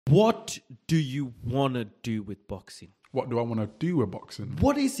What do you want to do with boxing? What do I want to do with boxing?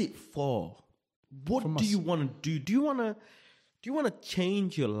 What is it for? What do you want to do? Do you want to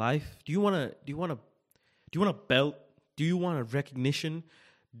change your life? Do you want a belt? Do you want a recognition?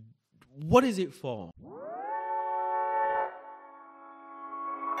 What is it for?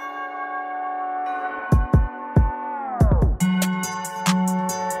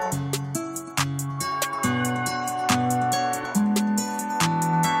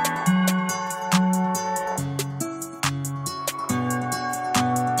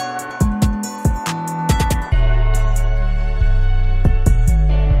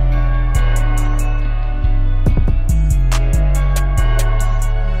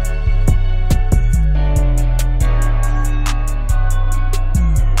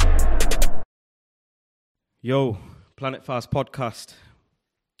 Yo, Planet Fast Podcast,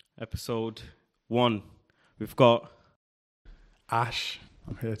 episode 1. We've got Ash.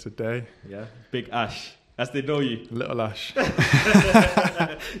 I'm here today. Yeah, Big Ash, as they know you. Little Ash.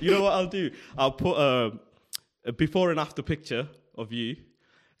 You know what I'll do? I'll put a before and after picture of you,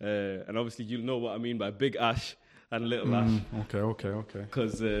 and obviously you'll know what I mean by Big Ash and Little Ash. Okay.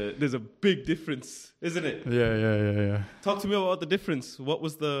 Because there's a big difference, isn't it? Yeah. Talk to me about the difference. What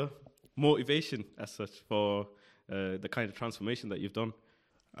was the motivation as such for the kind of transformation that you've done?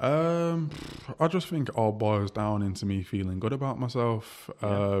 I just think it all boils down into me feeling good about myself.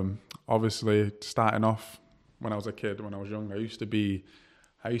 Obviously, starting off when I was a kid, when I was young, I used to be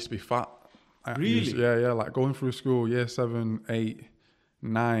fat. Really? Like going through school, year 7, 8,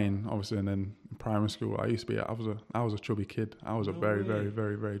 9, obviously, and then in primary school, I was a chubby kid. I was a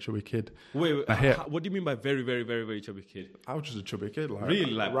very chubby kid. Wait, what do you mean by very, very, very, very chubby kid? I was just a chubby kid, like really,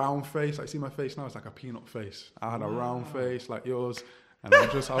 like round face. I see my face now; it's like a peanut face. I had a round face like yours, and I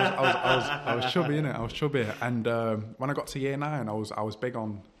was chubby, innit? I was chubby, and when I got to year 9, I was big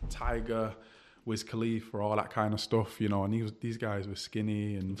on Tiger, Wiz Khalifa, all that kind of stuff, you know. And these guys were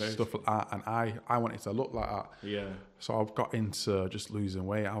skinny and stuff like that, and I wanted to look like that. Yeah. So I got into just losing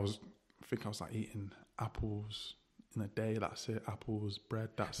weight. I think I was like eating apples in a day. That's it. Apples, bread.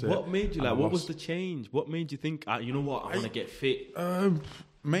 That's it. What made you what was the change? What made you think, you know what, I want to get fit?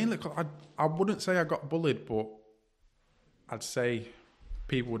 Mainly, cause I wouldn't say I got bullied, but I'd say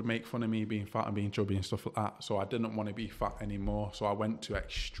people would make fun of me being fat and being chubby and stuff like that. So I didn't want to be fat anymore. So I went to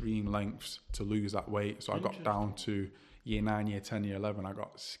extreme lengths to lose that weight. So I got down to year 9, year 10, year 11. I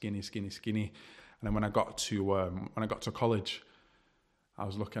got skinny. And then when I got to college, I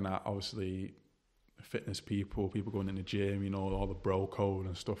was looking at obviously fitness people going in the gym, you know, all the bro code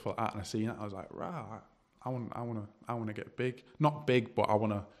and stuff like that. And I seen it, I was like, right, I want to get big. Not big, but I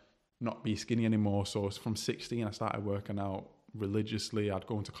want to not be skinny anymore. So from 16, I started working out religiously. I'd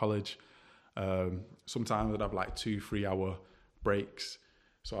go into college. Sometimes I'd have like 2-3 hour breaks.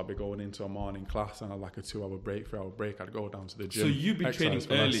 So I'd be going into a morning class and I'd like a 2-hour break, 3-hour break. I'd go down to the gym. So you've been training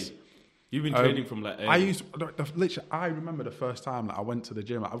early. You've been training from like early. I remember the first time that I went to the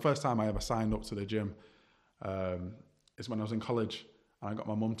gym. The first time I ever signed up to the gym is when I was in college, and I got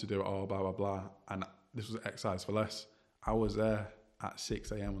my mum to do it all, blah blah blah. And this was Exercise for Less. I was there at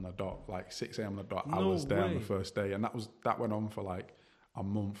 6 a.m. on the dot. Like 6 a.m. on the dot. I was there on the first day, and that went on for like a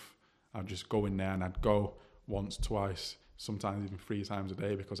month. I'd just go in there and I'd go once, twice, sometimes even 3 times a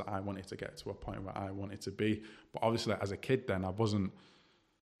day, because I wanted to get to a point where I wanted to be. But obviously, as a kid, then I wasn't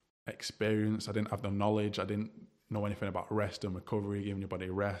experienced. I didn't have the knowledge. I didn't know anything about rest and recovery, giving your body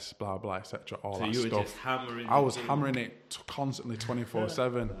rest, blah blah, etc. All that stuff. So you were just hammering. I was hammering it constantly,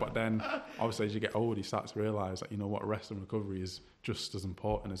 24/7. But then, obviously, as you get older, you start to realise that, you know what, rest and recovery is just as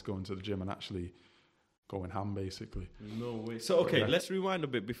important as going to the gym and actually going ham, basically. No way. So let's rewind a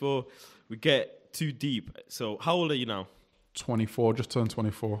bit before we get too deep. So how old are you now? 24, just turned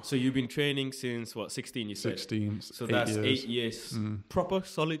 24. So you've been training since, 16 you said? 16, so that's 8 years. Proper,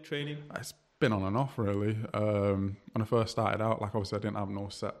 solid training? It's been on and off, really. When I first started out, like obviously I didn't have no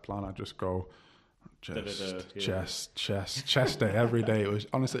set plan. I'd just go chest day every day. It was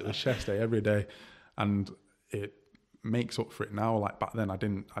chest day every day. And it makes up for it now. Like back then I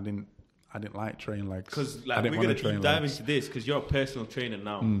didn't like training legs. Because we're going to dive into this, because you're a personal trainer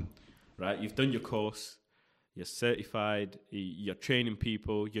now, right? You've done your course. You're certified, you're training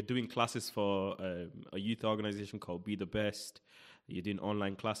people, you're doing classes for a youth organization called Be The Best. You're doing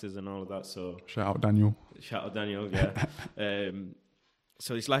online classes and all of that. So Shout out Daniel, yeah.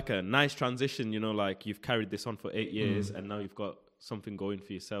 So it's like a nice transition, you know, like you've carried this on for 8 years and now you've got something going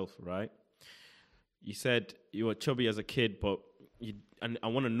for yourself, right? You said you were chubby as a kid, but and I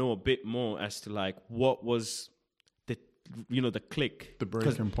want to know a bit more as to like what was the click, the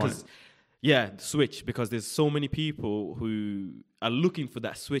breaking point. Yeah, the switch, because there's so many people who are looking for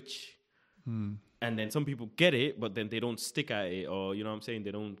that switch. And then some people get it, but then they don't stick at it, or, you know what I'm saying,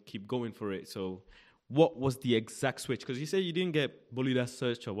 they don't keep going for it. So what was the exact switch? Because you say you didn't get bullied as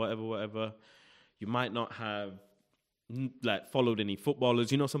such or whatever. You might not have like followed any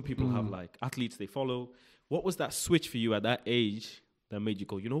footballers. You know, some people have like athletes they follow. What was that switch for you at that age that made you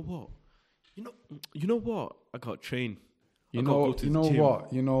go, you know what? You know what? I got trained. You know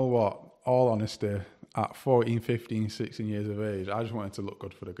what? All honesty, at 14, 15, 16 years of age, I just wanted to look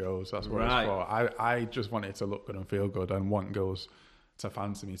good for the girls. That's what it's for. I just wanted to look good and feel good and want girls to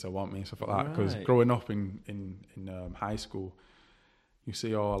fancy me, to want me, stuff like that. Because growing up in high school, you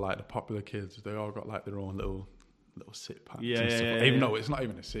see all like the popular kids, they all got like their own little six packs. Even though it's not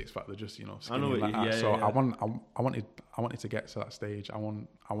even a six pack, they're just, you know, skinny like that. So I wanted to get to that stage. I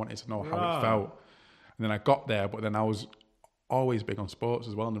wanted to know how it felt. And then I got there, but then I was always big on sports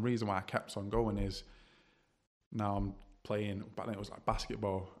as well. And the reason why I kept on going is now I'm playing, back then it was like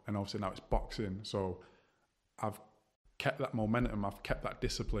basketball, and obviously now it's boxing. So I've kept that momentum, I've kept that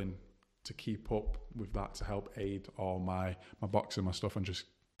discipline to keep up with that, to help aid all my boxing, my stuff, and just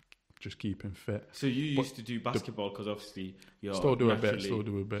keeping fit. So you used to do basketball because obviously you're still do a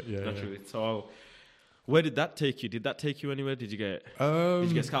bit, yeah. Naturally. So where did that take you? Did that take you anywhere? Did you get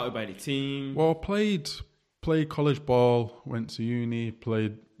scouted by any team? Well, played college ball, went to uni,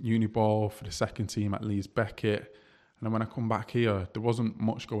 played uni ball for the second team at Leeds Beckett. And then when I come back here, there wasn't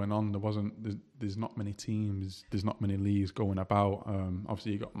much going on. There's not many teams, there's not many leagues going about.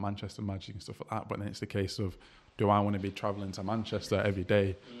 Obviously, you got Manchester Magic and stuff like that, but then it's the case of, do I want to be travelling to Manchester every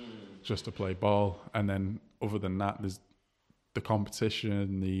day just to play ball? And then other than that, there's the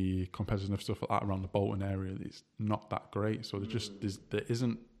competition, the competitive stuff like that around the Bolton area. It's not that great. So there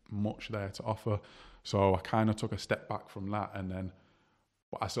isn't much there to offer. So I kind of took a step back from that, and then,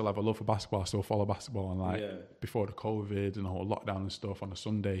 but I still have a love for basketball. I still follow basketball, and before the COVID and the whole lockdown and stuff, on a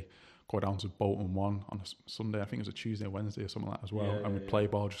Sunday, go down to Bolton 1 on a Sunday. I think it was a Tuesday, Wednesday or something like that as well, and we'd play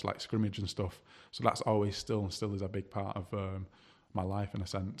ball, just like scrimmage and stuff. So that's always still is a big part of my life in a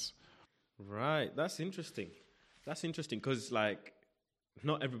sense. Right, that's interesting. That's interesting because like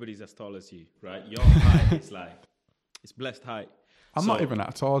not everybody's as tall as you, right? Your height is like it's blessed height. I'm not even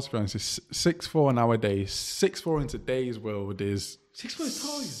that tall, to be honest. It's 6'4" nowadays. 6'4" in today's world is 6'4" is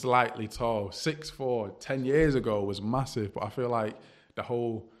tall. Slightly tall. 6'4" 10 years ago was massive, but I feel like the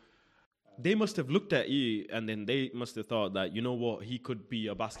whole... They must have looked at you and then they must have thought that, you know what, he could be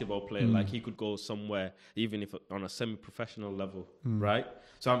a basketball player. Like he could go somewhere, even if on a semi-professional level, right?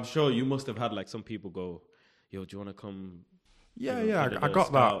 So I'm sure you must have had like some people go, yo, do you want to come? Yeah, I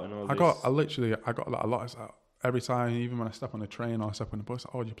got that. I got that a lot. It's like, every time, even when I step on a train or I step on the bus,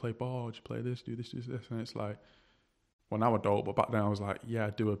 oh, do you play ball? Do you play this? Do this? And it's like, well, now I don't, but back then I was like, yeah, I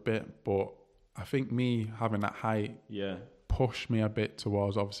do a bit. But I think me having that height pushed me a bit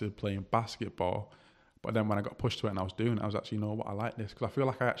towards obviously playing basketball. But then when I got pushed to it and I was doing it, I was actually, you know what, I like this. Because I feel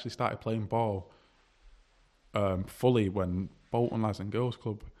like I actually started playing ball fully when Bolton Lads and Girls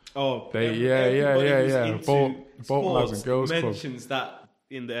Club. Oh, Bolton Lads and Girls Club mentions that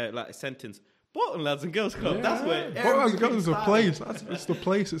in the like sentence. Bolton Lads and Girls Club. That's where Bolton Lads and Girls is a place. It's the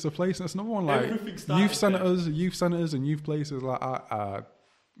place. It's a place. That's another one. Like youth centres, and youth places like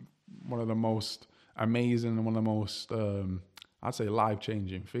one of the most amazing and one of the most I'd say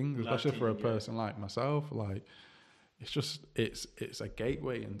life-changing things, especially for a person like myself. Like it's a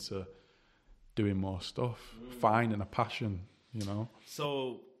gateway into doing more stuff, finding a passion. You know.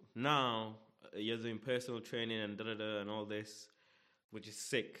 So now you're doing personal training and and all this, which is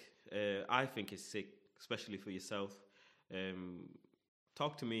sick. I think it's sick, especially for yourself.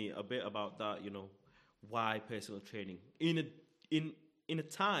 Talk to me a bit about that. You know, why personal training in a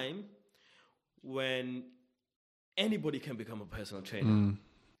time when anybody can become a personal trainer.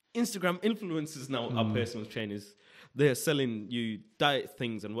 Instagram influencers now are personal trainers. They're selling you diet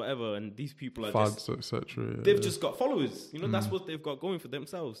things and whatever, and these people are fads, etc. They've just got followers. You know, that's what they've got going for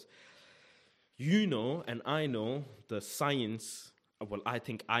themselves. You know, and I know the science. Well, I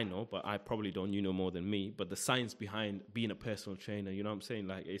think I know, but I probably don't. You know more than me. But the science behind being a personal trainer, you know what I'm saying?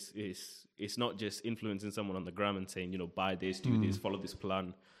 Like, it's not just influencing someone on the gram and saying, you know, buy this, do this, follow this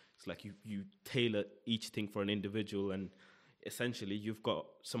plan. It's like you tailor each thing for an individual, and essentially you've got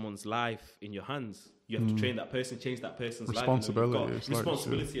someone's life in your hands. You have to train that person, change that person's responsibility. life.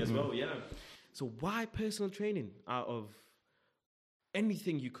 Responsibility as well, yeah. So why personal training out of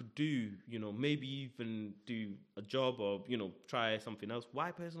anything you could do, you know, maybe even do a job or, you know, try something else?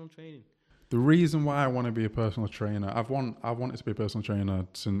 Why personal training? The reason why I want to be a personal trainer, I've wanted to be a personal trainer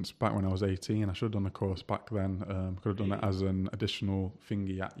since back when I was 18. I should have done the course back then. Could have done it as an additional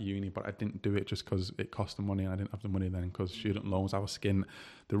thingy at uni, but I didn't do it just because it cost the money, and I didn't have the money then because student loans. I was skint.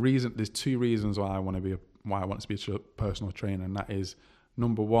 There's two reasons why I want to be a personal trainer, and that is,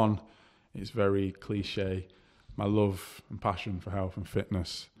 number one, it's very cliche, my love and passion for health and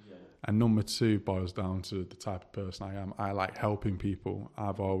fitness. Yeah. And number two boils down to the type of person I am. I like helping people.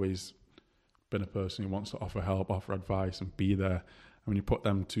 I've always been a person who wants to offer help, offer advice, and be there. And when you put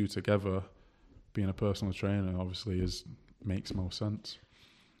them two together, being a personal trainer obviously makes most sense.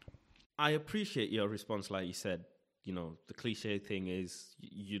 I appreciate your response, like you said. You know, the cliche thing is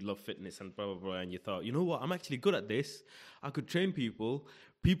you love fitness and blah, blah, blah, and you thought, you know what, I'm actually good at this. I could train people.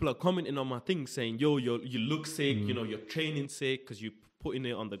 People are commenting on my thing saying, yo, you look sick, you know, you're training sick because you're putting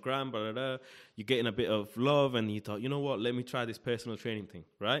it on the gram, blah, blah, blah. You're getting a bit of love, and you thought, you know what, let me try this personal training thing,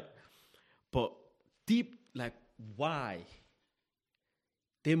 right? But deep, like, why?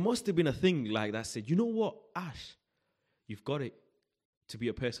 There must have been a thing like that said, you know what, Ash, you've got it to be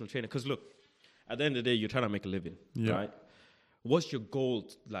a personal trainer. Because look, at the end of the day, you're trying to make a living, right? What's your goal?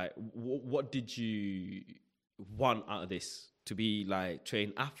 Like, what did you want out of this? To be like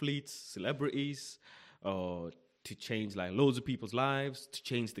train athletes, celebrities, or to change like loads of people's lives, to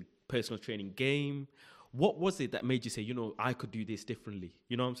change the personal training game? What was it that made you say, you know, I could do this differently?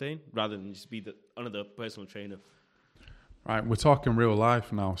 You know what I'm saying? Rather than just be another personal trainer. Right, we're talking real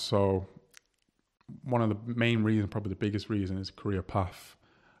life now. So one of the main reasons, probably the biggest reason, is career path.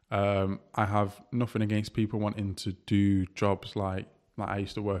 I have nothing against people wanting to do jobs like I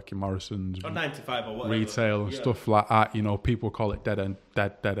used to work in Morrison's, or 9 to 5 or whatever, retail and stuff like that. You know, people call it dead end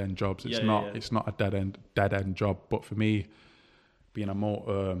jobs. It's not. It's not a dead end job. But for me, being a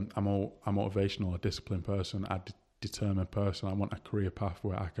motivational, a disciplined person, a determined person, I want a career path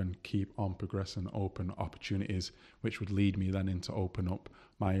where I can keep on progressing, open opportunities, which would lead me then into open up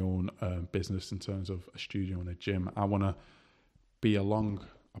my own business in terms of a studio and a gym. I want to be along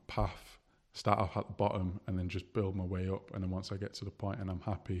a path, start off at the bottom and then just build my way up. And then once I get to the point and I'm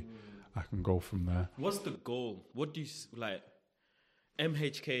happy, I can go from there. What's the goal? What do you like?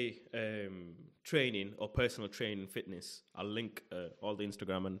 MHK training or personal training fitness. I'll link all the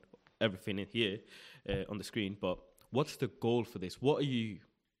Instagram and everything in here on the screen. But what's the goal for this? What are you,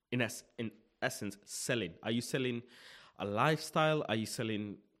 in essence, selling? Are you selling a lifestyle? Are you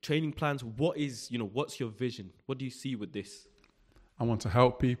selling training plans? What's your vision? What do you see with this? I want to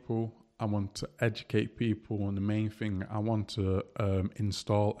help people. I want to educate people. And the main thing, I want to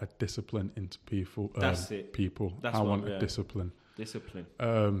install a discipline into people. That's it. People. That's I want a discipline. Discipline.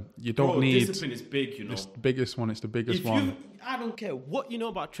 You don't need... Discipline is big, you know. It's the biggest one. It's the biggest one. I don't care what you know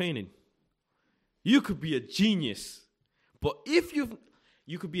about training. You could be a genius. But if you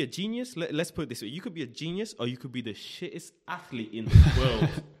could be a genius, let's put it this way. You could be a genius or you could be the shittest athlete in the world.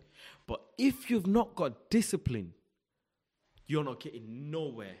 But if you've not got discipline, you're not getting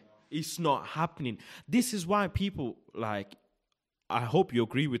nowhere. It's not happening. This is why people, like, I hope you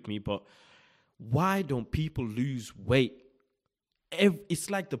agree with me, but why don't people lose weight? It's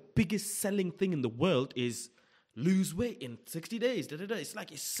like the biggest selling thing in the world is lose weight in 60 days. It's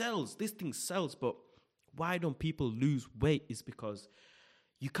like it sells. This thing sells. But why don't people lose weight is because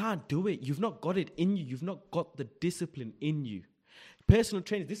you can't do it. You've not got it in you. You've not got the discipline in you. Personal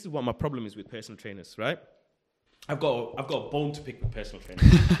trainers, this is what my problem is with personal trainers, right? I've got a bone to pick with personal trainers.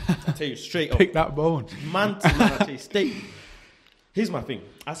 I tell you straight up. Pick that bone. Man to man, I tell you straight. Here's my thing.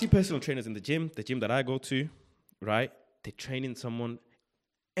 I see personal trainers in the gym that I go to, right? They're training someone.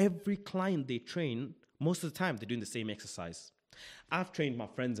 Every client they train, most of the time, they're doing the same exercise. I've trained my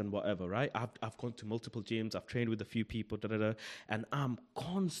friends and whatever, right? I've gone to multiple gyms. I've trained with a few people, and I'm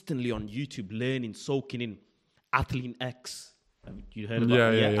constantly on YouTube learning, soaking in Athlete X. You heard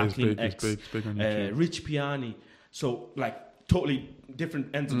about it? Yeah, Athlete X. It's big on YouTube. Rich Piani. So, like, totally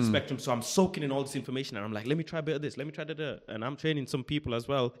different ends of the spectrum. So I'm soaking in all this information, and I'm like, let me try a bit of this. Let me try that. And I'm training some people as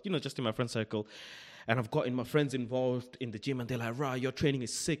well, just in my friend circle. And I've gotten my friends involved in the gym, and they're like, "Rah, your training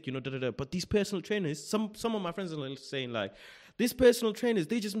is sick," But these personal trainers, some of my friends are saying like, these personal trainers,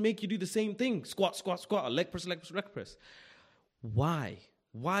 they just make you do the same thing: squat, leg press. Why?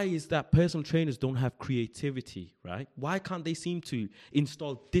 Why is that personal trainers don't have creativity, right? Why can't they seem to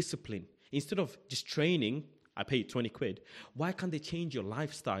install discipline instead of just training? I paid 20 quid. Why can't they change your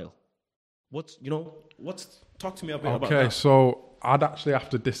lifestyle? Talk to me a bit about that. Okay, so I'd actually have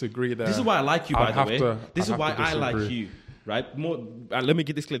to disagree there. This is why I like you, by the way. This is why I like you, right? Let me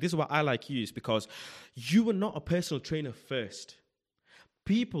get this clear. This is why I like you is because you were not a personal trainer first.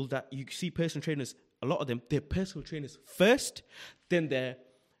 People that you see personal trainers, a lot of them, they're personal trainers first, then they're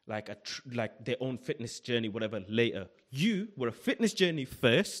like their own fitness journey, whatever, later. You were a fitness journey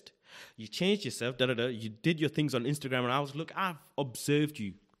first. You changed yourself, you did your things on Instagram, and I've observed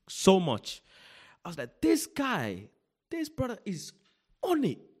you so much. I was like, this brother is on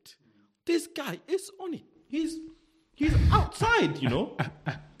it. This guy is on it. He's outside,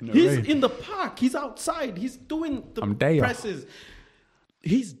 He's in the park. He's outside. He's doing the presses.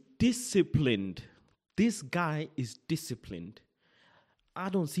 He's disciplined. This guy is disciplined. I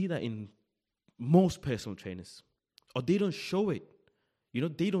don't see that in most personal trainers. Or they don't show it.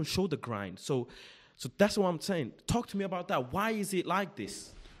 They don't show the grind. So that's what I'm saying. Talk to me about that. Why is it like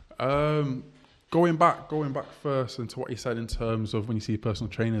this? Going back first into what you said in terms of when you see personal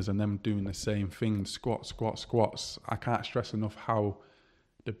trainers and them doing the same thing, squats. I can't stress enough how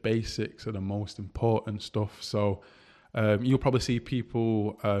the basics are the most important stuff. So you'll probably see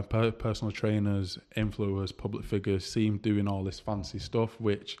people, personal trainers, influencers, public figures, see them doing all this fancy stuff,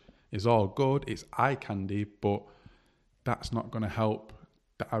 which is all good. It's eye candy, but that's not going to help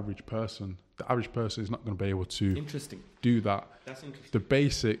the average person. The average person is not going to be able to do that. That's interesting. The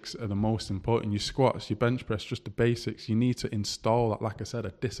basics are the most important. Your squats, your bench press, just the basics. You need to install that, like I said,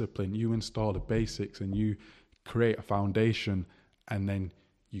 a discipline. You install the basics and you create a foundation, and then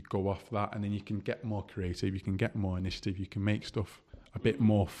you go off that, and then you can get more creative, you can get more initiative, you can make stuff a bit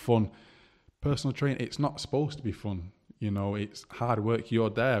more fun. Personal training, it's not supposed to be fun. It's hard work. You're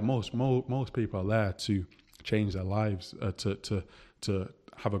there. Most people are there to change their lives, to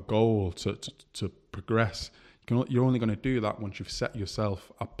have a goal, to progress. You're only going to do that once you've set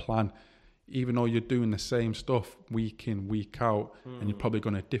yourself a plan. Even though you're doing the same stuff week in, week out, and you're probably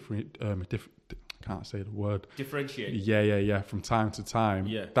going to can't say the word. Differentiate. Yeah. From time to time.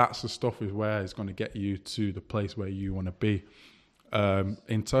 Yeah. That's the stuff is where it's going to get you to the place where you want to be.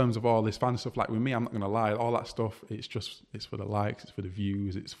 In terms of all this fan stuff, like with me, I'm not going to lie, all that stuff, it's for the likes, it's for the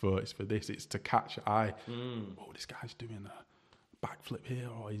views, it's for this, it's to catch your eye. Oh, this guy's doing a backflip here,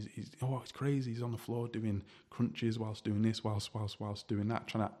 or he's crazy, he's on the floor doing crunches whilst doing this, whilst doing that,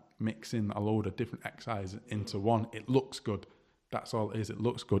 trying to mix in a load of different exercises into one. It looks good. That's all it is. It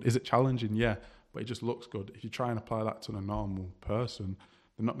looks good. Is it challenging? Yeah, but it just looks good. If you try and apply that to the normal person,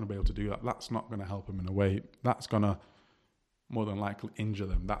 they're not going to be able to do that. That's not going to help them in a way. That's going to more than likely injure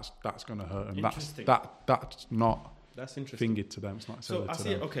them. That's going to hurt them. That's not That's interesting. fingered to them. It's not so I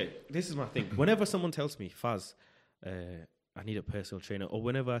see. Okay, this is my thing. Whenever someone tells me, Faz, I need a personal trainer, or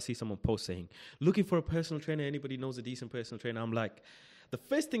whenever I see someone post saying, looking for a personal trainer, anybody knows a decent personal trainer, I'm like, the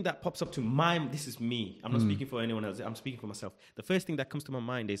first thing that pops up to this is me. I'm not speaking for anyone else. I'm speaking for myself. The first thing that comes to my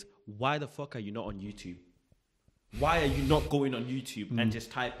mind is, why the fuck are you not on YouTube? Why are you not going on YouTube and just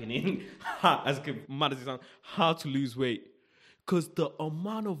typing in, as mad as it sounds, how to lose weight? Because the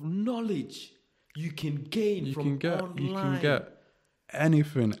amount of knowledge you can gain online. You can get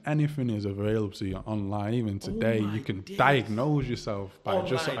anything is available to you online. Even today, you can diagnose yourself by online,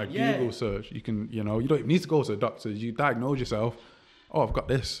 just a Google search. You can, you don't even need to go to the doctors. You diagnose yourself. Oh, I've got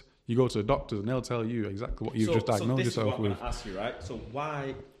this. You go to the doctors and they'll tell you exactly what you've just diagnosed yourself with. So this is what I'm going to ask you, right? So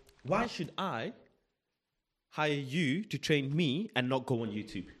why should I hire you to train me and not go on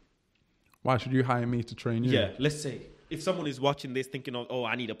YouTube? Why should you hire me to train you? Yeah, let's say if someone is watching this thinking of,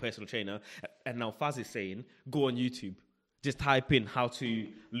 I need a personal trainer, and now Faz is saying, go on YouTube. Just type in how to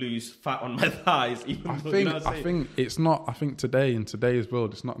lose fat on my thighs. I think it's not. I think today, in today's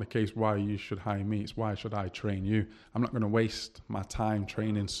world, it's not the case why you should hire me. It's why should I train you? I'm not going to waste my time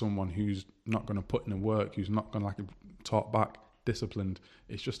training someone who's not going to put in the work, who's not going to talk back, disciplined.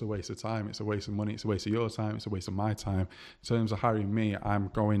 It's just a waste of time. It's a waste of money. It's a waste of your time. It's a waste of my time. In terms of hiring me, I'm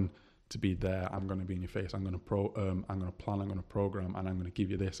going to be there. I'm going to be in your face. I'm going to plan. I'm going to program, and I'm going to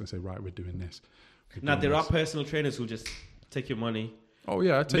give you this and say, right, we're doing this. Now there are personal trainers who just take your money. Oh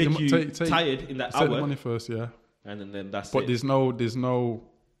yeah, take tired in that hour. Take the money first, yeah. And then that's but it. But there's no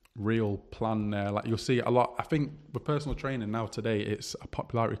real plan there. Like you'll see a lot. I think with personal training now today, it's a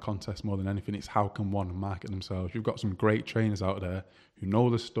popularity contest more than anything. It's how can one market themselves. You've got some great trainers out there who know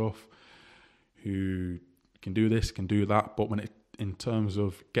the stuff, who can do this, can do that. But in terms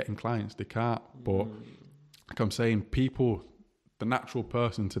of getting clients, they can't. But like I'm saying, people. The natural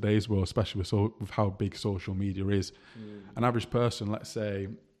person in today's world, especially with how big social media is, an average person, let's say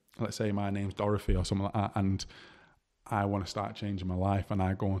my name's Dorothy or something like that, and I want to start changing my life, and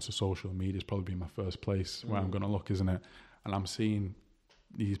I go onto social media, it's probably my first place where I'm going to look, isn't it? And I'm seeing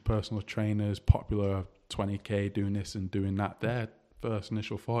these personal trainers, popular 20k doing this and doing that. Their first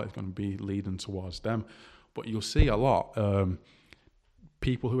initial thought is going to be leading towards them. But you'll see a lot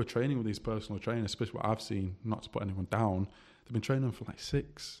people who are training with these personal trainers, especially what I've seen, not to put anyone down. They've been training for like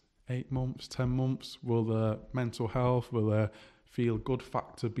 6, 8 months, 10 months. Will their mental health, will their feel good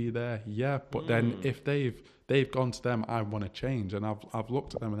factor be there? Yeah, but then if they've gone to them, I want to change, and I've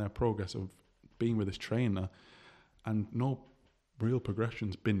looked at them and their progress of being with this trainer, and no real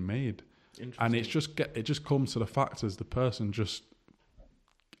progression's been made. And it just comes to the fact as the person just,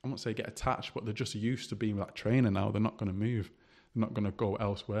 I won't say get attached, but they're just used to being with that trainer now. They're not going to move. They're not going to go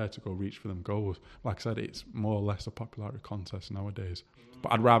elsewhere to go reach for them goals. Like I said, it's more or less a popularity contest nowadays.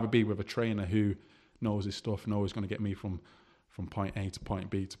 But I'd rather be with a trainer who knows his stuff, knows he's going to get me from point A to point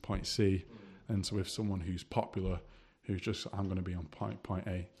B to point C, and so with someone who's popular, who's just, I'm going to be on point A.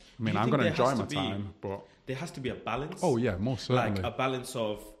 I mean, I'm going to enjoy my time, but there has to be a balance. Oh yeah, most certainly. Like a balance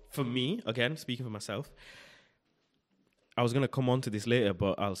of, for me, again, speaking for myself, I was going to come on to this later,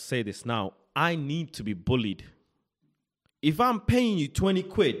 but I'll say this now. I need to be bullied. If I'm paying you 20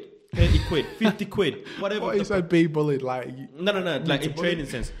 quid, 30 quid, 50 quid, whatever. What you said, be bullied, like... No, like in training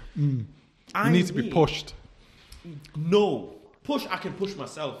sense. You need to be pushed. No. Push, I can push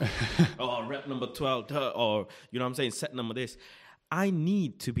myself. Rep number 12, or, you know what I'm saying, set number this. I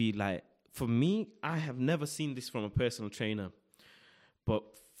need to be like, for me, I have never seen this from a personal trainer. But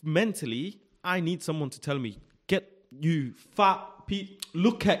mentally, I need someone to tell me, get you fat,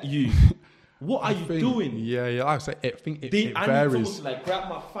 look at you. What are you doing? Yeah, like I say, I think it I varies. need someone to like grab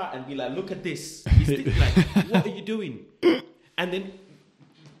my fat and be like, look at this. Like, what are you doing? And then,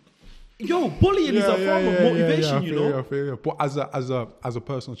 bullying is a form of motivation, you know. I feel you. But as a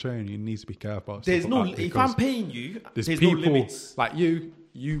personal trainer, you need to be careful. There's no, if I'm paying you, there's people, no limits. Like you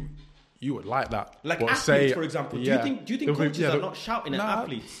would like that. Like athletes, for example. Yeah. Do you think coaches are not shouting at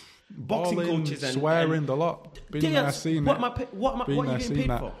athletes? Boxing coaches and swearing a lot. Being there, seeing what are you getting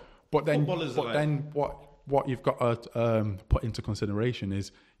paid for? But then what you've got to put into consideration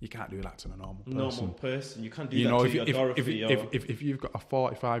is you can't do that to a normal person. You can't do that to your Dorothy. If you've got a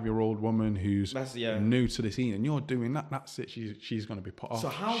 45-year-old woman who's new to the scene and you're doing that, that's it. She's going to be put off.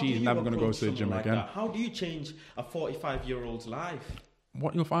 So she's never going to go to the gym again. How do you change a 45-year-old's life?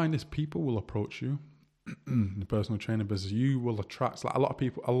 What you'll find is people will approach you. The personal trainer business, you will attract, like a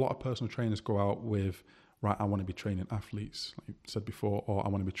lot of personal trainers go out with, right, I want to be training athletes, like you said before, or I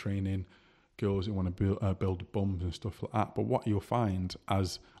want to be training girls who want to build bums and stuff like that. But what you'll find,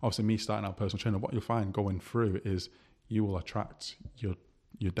 as obviously me starting out personal trainer, what you'll find going through is you will attract your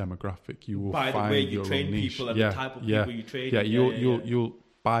demographic. You will by find the way you your train niche. people and the type of people you train. You'll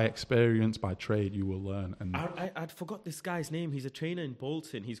by experience, by trade, you will learn. And I'd forgot this guy's name. He's a trainer in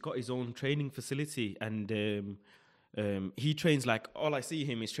Bolton. He's got his own training facility, and he trains, like, all I see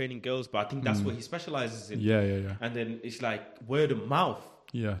him is training girls, but I think that's what he specializes in. Yeah. And then it's like word of mouth.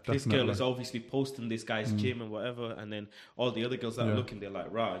 Yeah, definitely. This girl is obviously posting this guy's gym and whatever, and then all the other girls that are looking, they're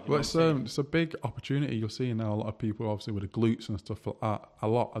like, right. It's a big opportunity. You'll see now a lot of people, obviously, with the glutes and stuff like that. A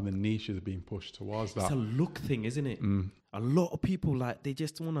lot of the niches are being pushed towards that. It's a look thing, isn't it? A lot of people, like, they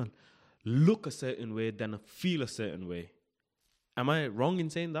just want to look a certain way than feel a certain way. Am I wrong in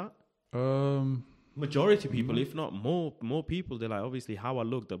saying that? Majority of people, if not more people, they're like, obviously, how I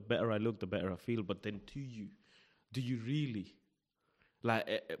look, the better I look, the better I feel. But then do you really?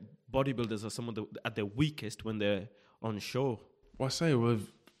 Like, bodybuilders are some of at their weakest when they're on show. Well, I say with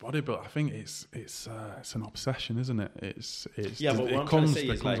bodybuilding, I think it's an obsession, isn't it? It comes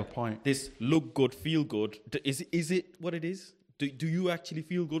a point. This look good, feel good. Is it what it is? Do you actually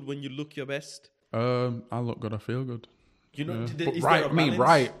feel good when you look your best? I look good. I feel good. You know,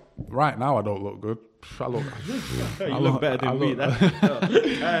 right now I don't look good. I look. You look better than me.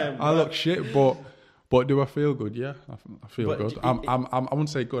 I look shit, but do I feel good? Yeah, I feel good. I wouldn't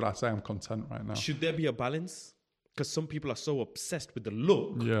say good. I'd say I'm content right now. Should there be a balance? Because some people are so obsessed with the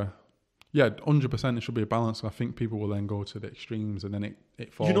look. Yeah, 100%. It should be a balance. I think people will then go to the extremes, and then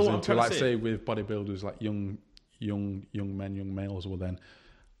it falls into, like, say with bodybuilders, like young men, young males. Well, then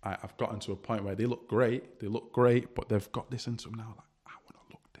I've gotten to a point where they look great, but they've got this into them now. Like, I want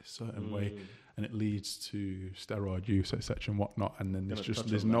to look this certain way. And it leads to steroid use, etc., and whatnot. And then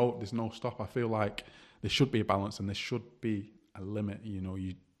there's no stop. I feel like there should be a balance, and there should be a limit. You know,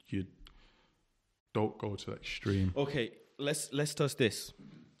 you don't go to the extreme. Okay, let's touch this.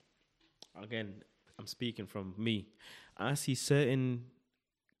 Again, I'm speaking from me. I see certain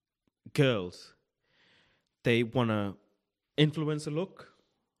girls, they wanna influencer look,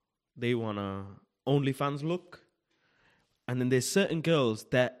 they wanna OnlyFans look. And then there's certain girls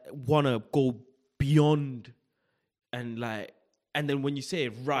that want to go beyond and then when you say,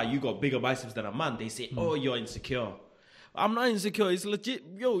 right, you got bigger biceps than a man, they say, oh, you're insecure. I'm not insecure. It's legit.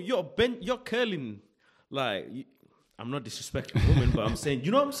 Yo, you're curling. Like, I'm not disrespecting women, but I'm saying,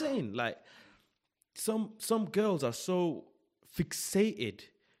 you know what I'm saying? Like, some girls are so fixated.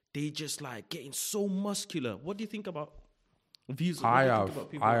 They just like getting so muscular. What do you think about views? I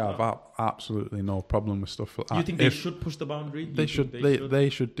have absolutely no problem with stuff like that. Do you think they should push the boundary? They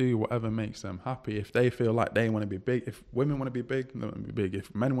should do whatever makes them happy. If they feel like they want to be big, if women want to be big, let them be big.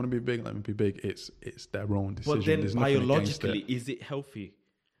 If men want to be big, let them be big. It's their own decision. But then There's biologically, is it healthy?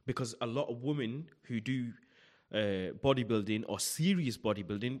 Because a lot of women who do bodybuilding or serious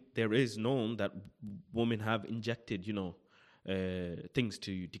bodybuilding, there is known that women have injected, things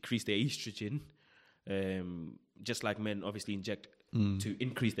to decrease their estrogen. Just like men obviously inject to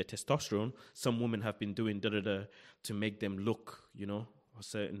increase their testosterone, some women have been doing to make them look, a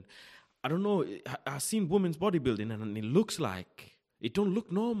certain. I don't know. I've seen women's bodybuilding and it looks like it don't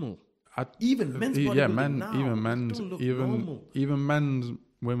look normal. Even men's bodybuilding men's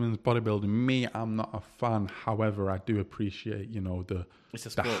women's bodybuilding. Me, I'm not a fan. However, I do appreciate the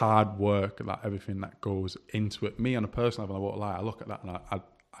hard work, like everything that goes into it. Me on a personal level, I won't lie. I look at that and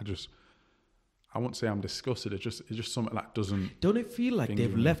I won't say I'm disgusted. It's just something that doesn't. Don't it feel like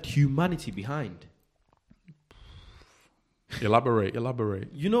they've left humanity behind? Elaborate.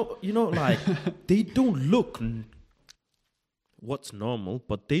 Like they don't look what's normal,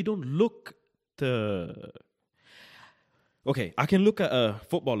 but they don't look Okay, I can look at a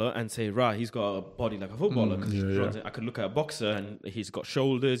footballer and say, right, he's got a body like a footballer. I could look at a boxer and he's got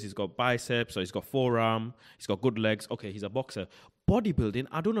shoulders, he's got biceps, or he's got forearm, he's got good legs. Okay, he's a boxer. Bodybuilding,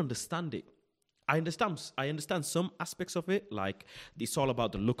 I don't understand it. I understand some aspects of it, like it's all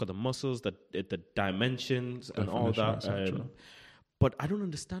about the look of the muscles, the dimensions, and all that. But I don't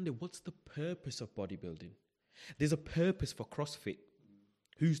understand it. What's the purpose of bodybuilding? There's a purpose for CrossFit.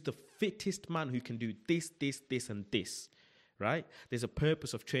 Who's the fittest man who can do this, and this, right? There's a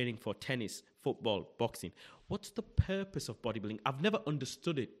purpose of training for tennis, football, boxing. What's the purpose of bodybuilding? I've never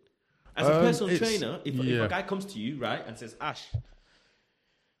understood it. As a personal trainer, if a guy comes to you, right, and says, Ash,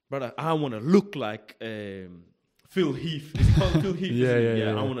 brother, I want to look like Phil Heath. Is he called Phil Heath?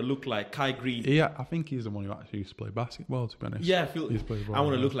 Yeah. I want to look like Kai Green. Yeah, I think he's the one who actually used to play basketball, to be honest. Yeah, I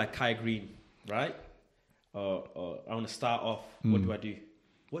want to look like Kai Green, right? Or I want to start off. What do I do?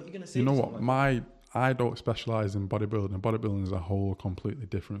 What are you going to say? You know what? I don't specialise in bodybuilding. Bodybuilding is a whole completely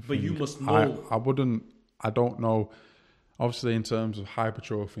different thing. But you must know. I don't know. Obviously, in terms of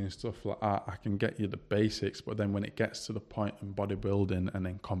hypertrophy and stuff like that, I can get you the basics. But then when it gets to the point in bodybuilding and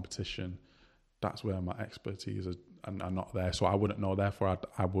then competition, that's where my expertise is and not there. So I wouldn't know. Therefore,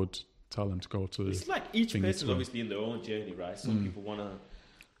 I would tell them to go to. It's like each person is obviously in their own journey, right? Some people want to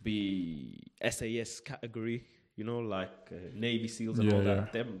be SAS category, like Navy SEALs and all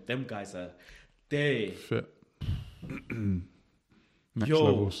that. Them guys are they fit. Next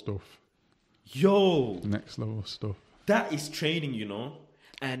level stuff. Next level stuff. That is training,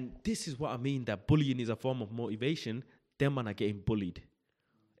 and this is what I mean. That bullying is a form of motivation. Them man are getting bullied.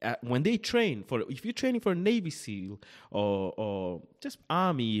 When they train if you're training for a Navy SEAL or just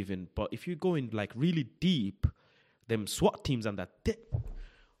army even, but if you're going like really deep, them SWAT teams and that.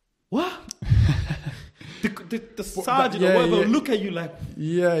 What? the sergeant or whatever look at you like.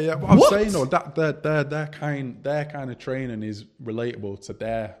 Yeah. But I'm saying though that their kind of training is relatable to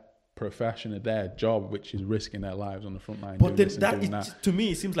their profession of their job, which is risking their lives on the front line. But then that to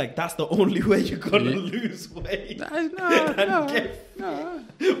me, it seems like that's the only way you're gonna lose weight. No.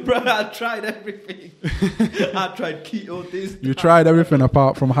 Bro, I tried everything. I tried keto. This. You tried everything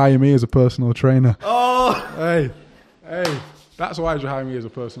apart from hiring me as a personal trainer. Oh, hey. That's why you hire me as a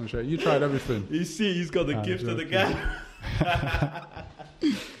personal trainer. You tried everything. You see, he's got the gift of the guy.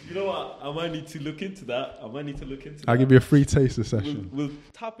 You know what? I might need to look into that. I'll give you a free taster session. We'll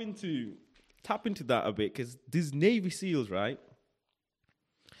tap into that a bit because these Navy SEALs, right?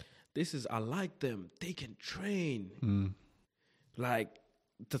 I like them. They can train. Like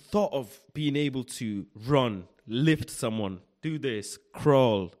the thought of being able to run, lift someone, do this,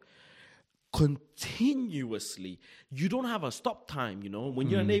 crawl continuously. You don't have a stop time, when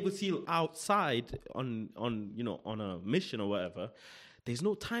you're a Navy SEAL outside on a mission or whatever, there's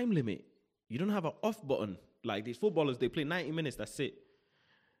no time limit. You don't have an off button. Like these footballers, they play 90 minutes, that's it.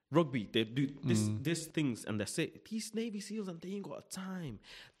 Rugby, they do these things and that's it. These Navy SEALs, and they ain't got a time.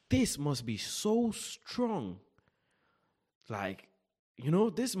 This must be so strong. Like,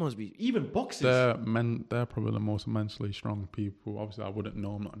 this must be, even boxers. They're probably the most mentally strong people. Obviously, I wouldn't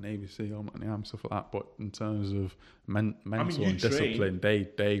know. I'm not a Navy SEAL, I'm not in the army, stuff like that. But in terms of mental and discipline,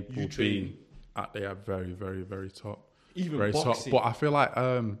 they will be they are very, very, very top. Even very boxing. Top. But I feel like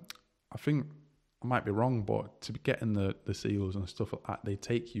I think I might be wrong, but to get in the SEALs and stuff like that, they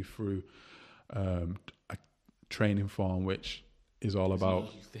take you through a training form which is all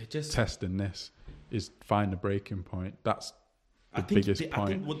about testing this, is find the breaking point. That's I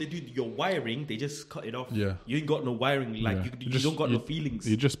think what they do, your wiring, they just cut it off. Yeah. You ain't got no wiring. Like you don't got no feelings.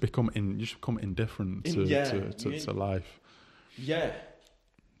 You just become indifferent to life. Yeah.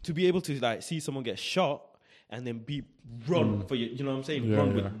 To be able to like see someone get shot and then run for you know what I'm saying?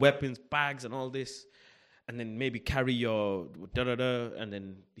 Run with weapons, bags, and all this, and then maybe carry your and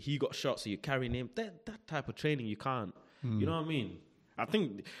then he got shot, so you're carrying him. That type of training you can't. You know what I mean? I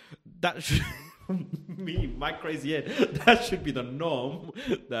think that should my crazy head, that should be the norm.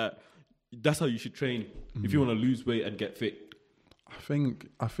 That's how you should train if you want to lose weight and get fit.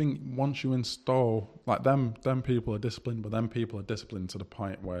 I think once you install like them people are disciplined, but them people are disciplined to the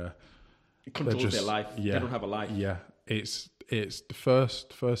point where it controls their life. Yeah, they don't have a life. Yeah, it's the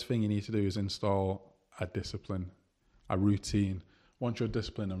first thing you need to do is install a discipline, a routine. Once you're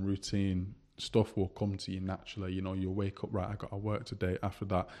disciplined and routine, stuff will come to you naturally. You know, you'll wake up, right, I got to work today. After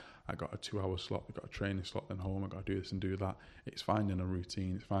that, I got a 2-hour slot, I got a training slot, then home, I got to do this and do that. It's finding a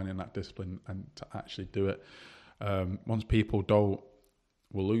routine, it's finding that discipline and to actually do it. Once people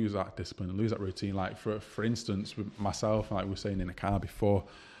will lose that discipline and lose that routine. Like for instance, with myself, like we were saying in the car before,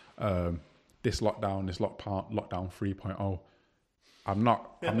 this lockdown 3.0,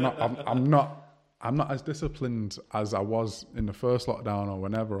 I'm not as disciplined as I was in the first lockdown or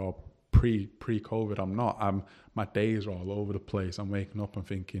whenever, or pre-COVID. My days are all over the place. I'm waking up and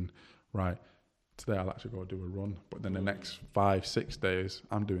thinking, right, today I'll actually go do a run. But then the next 5-6 days,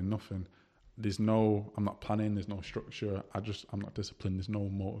 I'm doing nothing. I'm not planning, there's no structure. I'm not disciplined. There's no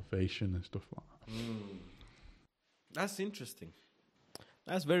motivation and stuff like that. That's interesting.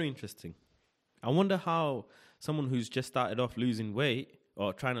 That's very interesting. I wonder how someone who's just started off losing weight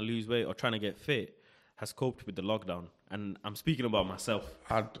or trying to lose weight or trying to get fit has coped with the lockdown. And I'm speaking about myself.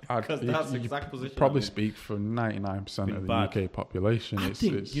 Because that's the exact position. Probably speak for 99% of the UK population. I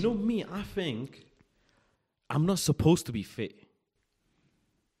think I'm not supposed to be fit.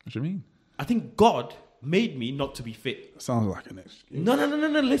 What do you mean? I think God made me not to be fit. Sounds like an excuse. No.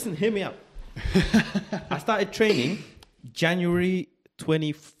 Listen, hear me out. I started training January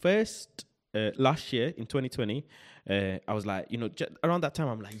 21st last year in 2020. I was like, around that time,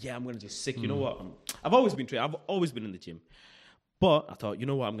 I'm like, I'm going to just sick. You know what? I've always been training. I've always been in the gym. But I thought, you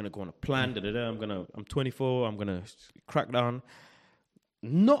know what? I'm going to go on a plan. I'm 24. I'm going to crack down.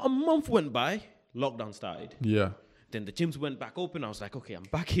 Not a month went by. Lockdown started. Yeah. Then the gyms went back open. I was like, okay, I'm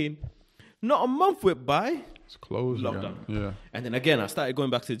back in. Not a month went by. It's closed. Lockdown. Again. Yeah. And then again, I started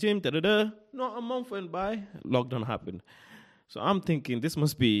going back to the gym. Not a month went by. Lockdown happened. So I'm thinking this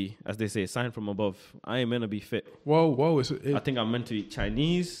must be, as they say, a sign from above. I ain't meant to be fit. Whoa. I think I'm meant to eat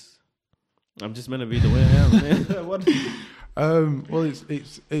Chinese. I'm just meant to be the way I am. What? Well,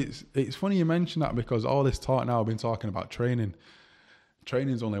 it's funny you mention that, because all this talk now, I've been talking about training.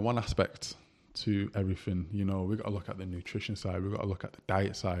 Training is only one aspect to everything. You know, we've got to look at the nutrition side. We've got to look at the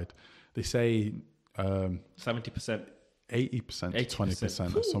diet side. They say 70%, 80%,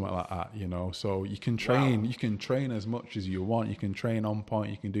 20%, or something like that. You know, so you can train. Wow. You can train as much as you want. You can train on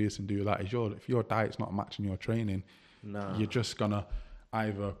point. You can do this and do that. If your diet's not matching your training, you're just gonna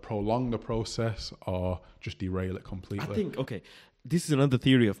either prolong the process or just derail it completely. I think this is another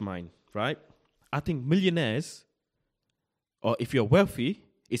theory of mine, right? I think millionaires, or if you're wealthy,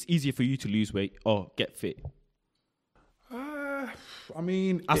 it's easier for you to lose weight or get fit.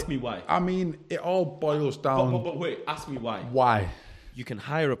 Ask me why. It all boils down. But wait, ask me why. Why? You can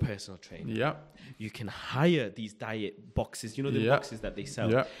hire a personal trainer. Yeah. You can hire these diet boxes. You know the boxes that they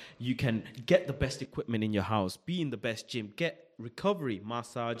sell. Yeah. You can get the best equipment in your house. Be in the best gym. Get recovery,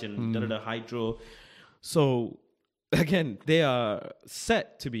 massage, and hydro. So again, they are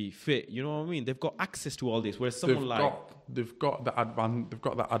set to be fit. You know what I mean? They've got access to all this. Whereas someone they've got the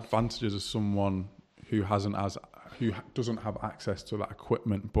advantages of someone who doesn't have access to that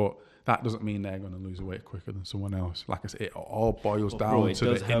equipment, but that doesn't mean they're going to lose weight quicker than someone else. Like I said, it all boils down to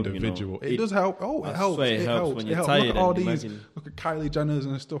the individual. It does help. Oh, it helps. It helps when you're tired. Look at Kylie Jenner's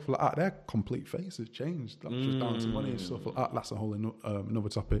and stuff like that. Their complete faces changed. That's just down to money and stuff like that. That's a whole another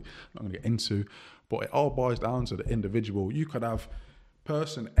topic I'm not going to get into. But it all boils down to the individual. You could have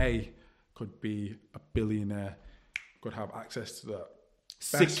person A could be a billionaire, could have access to the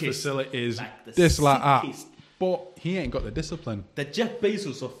best facilities, that. But he ain't got the discipline. The Jeff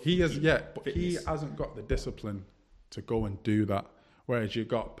Bezos of he hasn't got the discipline to go and do that. Whereas you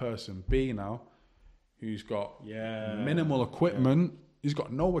got person B now, who's got minimal equipment. He's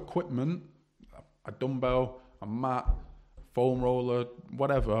got no equipment, a dumbbell, a mat, foam roller,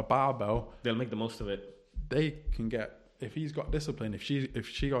 whatever, a barbell. They'll make the most of it. They can get, if he's got discipline, if he's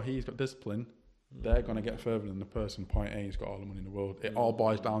got discipline, they're going to get further than the person point A who's got all the money in the world. It all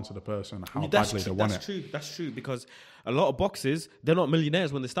boils down to the person and how badly they want it. That's true, because a lot of boxers, they're not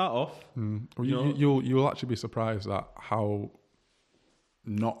millionaires when they start off. You'll actually be surprised at how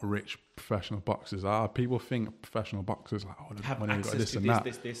not rich professional boxers are. People think professional boxers like, oh, have money, access got this to and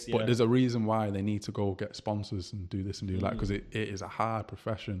that. This, But there's a reason why they need to go get sponsors and do this and do that, because it is a hard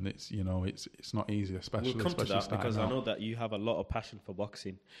profession. It's it's not easy, especially. We'll come to that because out. I know that you have a lot of passion for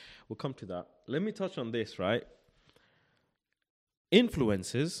boxing. We'll come to that. Let me touch on this, right?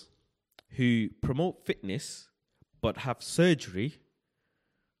 Influencers who promote fitness but have surgery,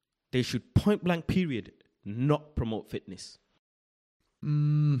 they should point blank period not promote fitness.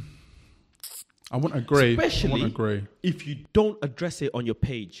 I wouldn't agree. Especially if you don't address it on your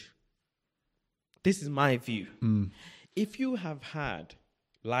page. This is my view. If you have had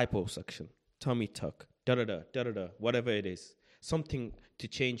liposuction, tummy tuck, whatever it is, something to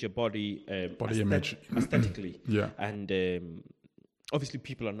change your body image aesthetically, yeah, and obviously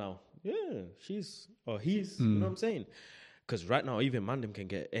people are now, she's or he's, you know what I'm saying? Because right now, even Mandem can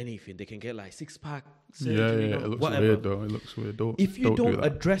get anything. They can get like 6-pack surgery. It looks whatever. weird though. It looks weird. If you don't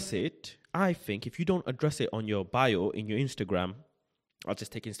address it, I think if you don't address it on your bio, in your Instagram, I'll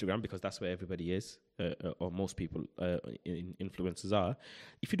just take Instagram because that's where everybody is, or most people, influencers are.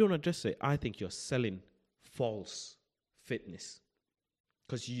 If you don't address it, I think you're selling false fitness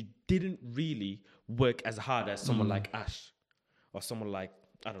because you didn't really work as hard as someone like Ash or someone like,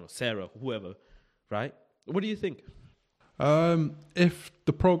 I don't know, Sarah, whoever, right? What do you think? If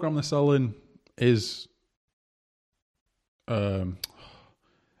the program they're selling is, if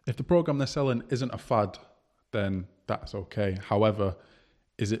the program they're selling isn't a fad, then that's okay. However,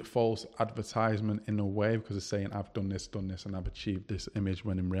 is it false advertisement in a way because they're saying I've done this, and I've achieved this image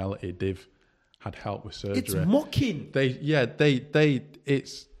when in reality they've had help with surgery? It's mocking. They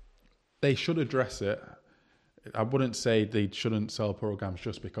should address it. I wouldn't say they shouldn't sell programs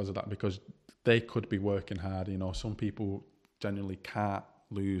just because of that, because they could be working hard. Some people genuinely can't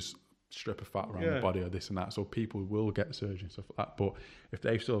lose strip of fat around the body or this and that. So people will get surgery and stuff like that. But if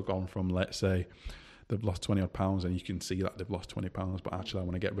they've still gone from, let's say, they've lost 20 odd pounds and you can see that they've lost 20 pounds, but actually I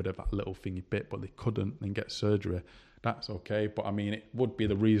want to get rid of that little thingy bit, but they couldn't and get surgery, that's okay. But I mean, it would be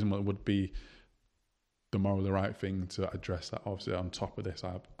the reasonable, it would be the morally right thing to address that. Obviously, on top of this,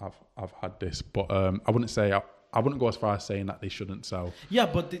 I've had this, but I wouldn't go as far as saying that they shouldn't sell. Yeah,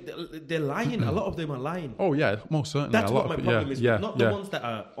 but they're lying. A lot of them are lying. Oh yeah, most certainly. That's what my problem is. Not the ones that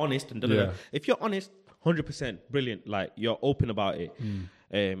are honest and If you're honest, 100%, brilliant. Like, you're open about it.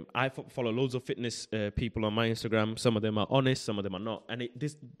 I follow loads of fitness people on my Instagram. Some of them are honest, some of them are not. And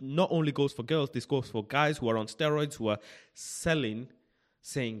this not only goes for girls, this goes for guys who are on steroids, who are selling,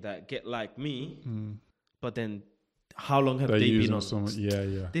 saying that get like me, but then how long have they been on?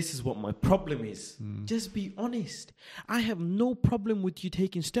 This is what my problem is. Just be honest. I have no problem with you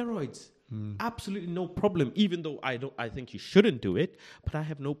taking steroids. Absolutely no problem. Even though I think you shouldn't do it, but I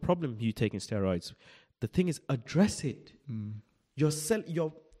have no problem with you taking steroids. The thing is, address it.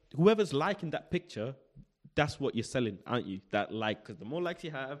 Whoever's liking that picture, that's what you're selling, aren't you? That like, because the more likes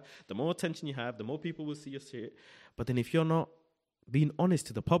you have, the more attention you have, the more people will see your shit. But then if you're not being honest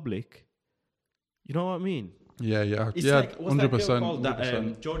to the public, you know what I mean? It's like, what's 100%. That girl called?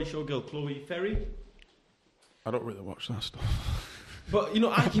 That Geordie Shore girl, Chloe Ferry. I don't really watch that stuff. But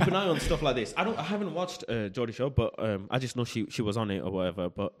I keep an eye on stuff like this. I haven't watched Geordie Shore, but I just know she was on it or whatever.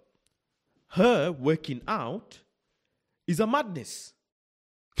 But her working out is a madness.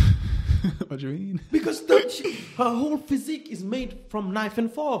 What do you mean? Because her whole physique is made from knife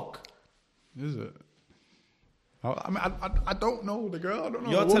and fork. Is it? I don't know the girl. I don't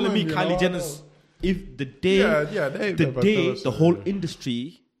know. You're telling me Kylie Jenner's? If the day, the whole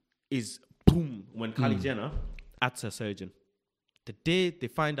industry is boom when Kylie Jenner adds her surgeon. The day they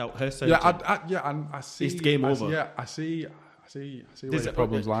find out her surgeon, and I see it's game over. I see where the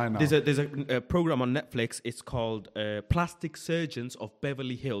problems lie now. There's a program on Netflix. It's called Plastic Surgeons of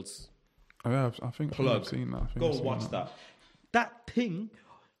Beverly Hills. I think I've seen that. Go watch that. That thing.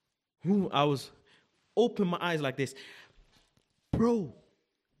 I was open my eyes like this, bro.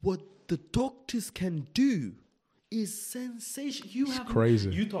 What the doctors can do is sensational. It's crazy.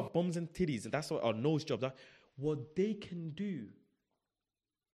 You thought bums and titties, and that's what our nose jobs are. What they can do.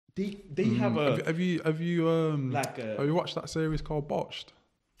 They have a. Have you watched that series called Botched?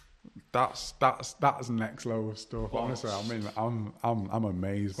 That's next level stuff. Botched. Honestly, I'm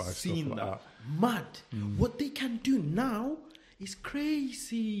amazed by stuff like that. Mad. What they can do now is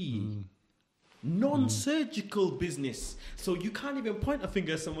crazy. Non-surgical business. So you can't even point a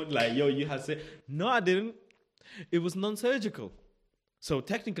finger at someone like, yo, you had said, no, I didn't. It was non-surgical. So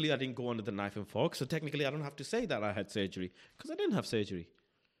technically, I didn't go under the knife and fork. So technically, I don't have to say that I had surgery because I didn't have surgery.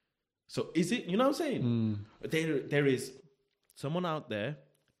 So is it, you know what I'm saying? There is someone out there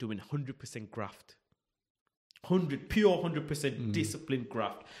doing 100% graft. 100% disciplined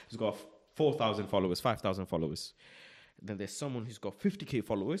graft. Who's got 4,000 followers, 5,000 followers. Then there's someone who's got 50k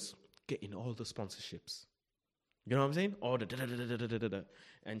followers getting all the sponsorships. You know what I'm saying? All the da-da-da-da-da-da-da.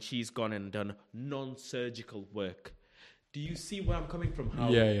 And she's gone and done non-surgical work. Do you see where I'm coming from? How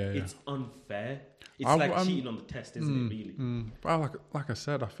it's unfair? It's cheating on the test, isn't it, really? Well, like I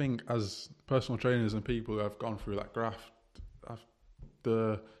said, I think as personal trainers and people who have gone through that graft,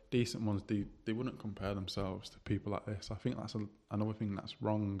 the decent ones, they wouldn't compare themselves to people like this. I think that's another thing that's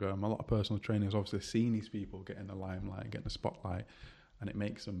wrong. A lot of personal trainers obviously seen these people getting the limelight, getting the spotlight, and it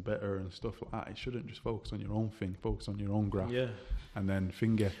makes them bitter and stuff like that. It shouldn't just focus on your own thing, focus on your own graft, and then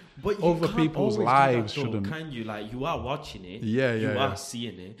finger. But other people's lives shouldn't. Can you? Like, you are watching it, you are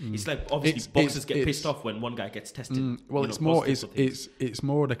seeing it. It's like obviously boxers get pissed off when one guy gets tested. Well, it's more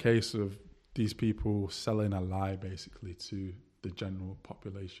the case of these people selling a lie basically to the general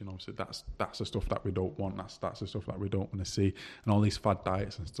population. Obviously, that's the stuff that we don't want. That's the stuff that we don't want to see. And all these fad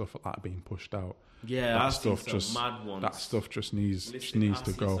diets and stuff like that are being pushed out. Yeah, that stuff just mad ones. That stuff just needs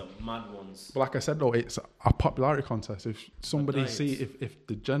to go. Some mad ones. But like I said, though, it's a popularity contest. If somebody if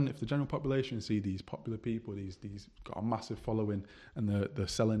the general population see these popular people, these got a massive following, and they're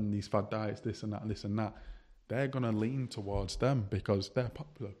selling these fad diets, this and that, they're gonna lean towards them because they're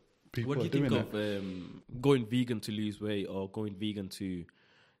popular. People what do you think of going vegan to lose weight or going vegan to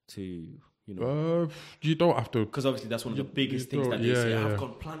you know? You don't have to, because obviously that's one of the biggest things that they say. I've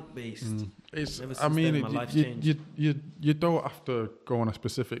gone plant-based. You don't have to go on a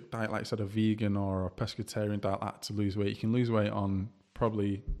specific diet, like I said, a vegan or a pescatarian diet like that to lose weight. You can lose weight on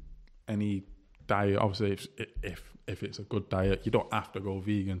probably any diet. Obviously, if it's a good diet, you don't have to go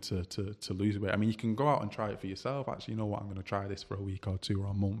vegan to lose weight. I mean, you can go out and try it for yourself. Actually, you know what? I'm going to try this for a week or two or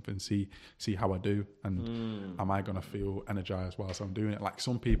a month and see how I do. And am I going to feel energized whilst I'm doing it? Like,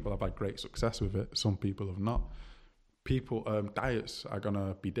 some people have had great success with it. Some people have not. Diets are going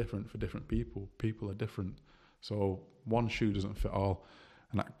to be different for different people. People are different. So one shoe doesn't fit all.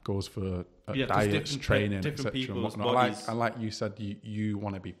 And that goes for diets, training, etc. and whatnot. Like you said, you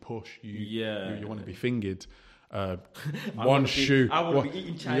want to be pushed. You want to be fingered. One shoe. I want to be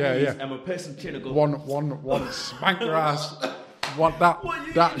eating Chinese. I'm a person trainer. One spank your ass.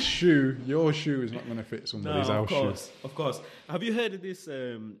 That shoe, your shoe is not going to fit somebody's else shoe. Of course. Have you heard of this?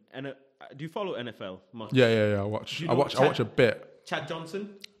 Do you follow NFL much? Yeah. I watch a bit. Chad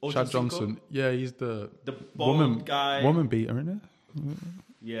Johnson. Yeah, he's the bald guy. Woman beater, isn't it?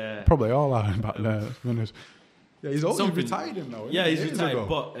 Yeah. Probably all are back there. Yeah, he's retired him though. Yeah, he's retired.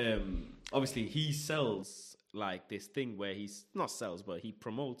 But obviously he sells like this thing where he's not sells, but he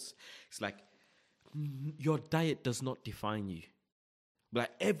promotes. It's like, your diet does not define you. Like,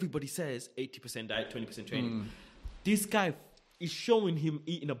 everybody says 80% diet, 20% training. This guy is showing him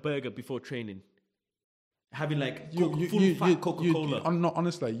eating a burger before training. Having like full fat Coca-Cola.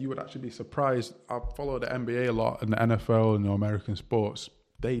 Honestly, you would actually be surprised. I follow the NBA a lot and the NFL and the American sports.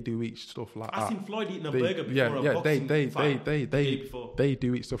 They do eat stuff like that. I've seen Floyd eating a burger before a boxing fight. They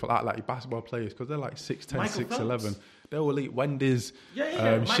do eat stuff like that, like basketball players, because they're like 6'10", 6'11". They will eat Wendy's,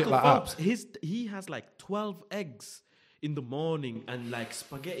 Michael shit like Phelps, that. He has like 12 eggs in the morning and like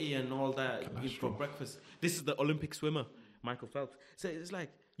spaghetti and all that for breakfast. This is the Olympic swimmer, Michael Phelps. So it's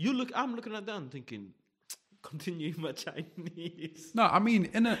like, I'm looking at that and thinking, continue my Chinese. No, I mean,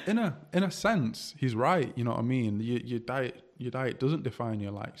 in a sense, he's right. You know what I mean? Your diet doesn't define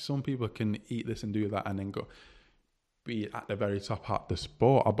you. Like, some people can eat this and do that and then be at the very top at the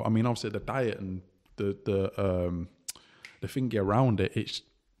sport. But I mean, obviously, the diet and the thingy around it, it's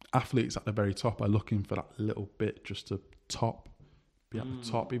athletes at the very top are looking for that little bit just to be at the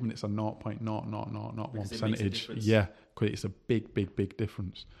top, even if it's a 0.001 percentage. Yeah, because it's a big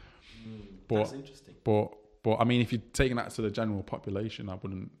difference. That's interesting. But I mean, if you're taking that to the general population, I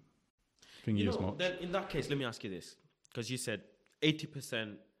wouldn't think as much. Then in that case, let me ask you this, because you said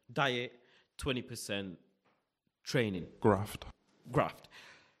 80% diet, 20% training. Graft.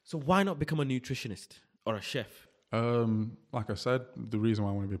 So why not become a nutritionist or a chef? Like I said, the reason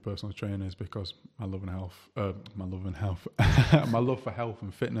why I want to be a personal trainer is because my love for health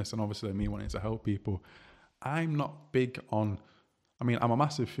and fitness, and obviously me wanting to help people. I'm not big on. I mean, I'm a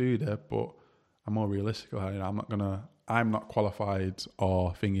massive foodie, but I'm more realistic. I'm not qualified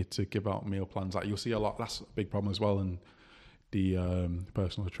or thingy to give out meal plans. Like, you'll see a lot. That's a big problem as well in the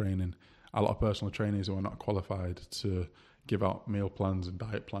personal training. A lot of personal trainers who are not qualified to give out meal plans and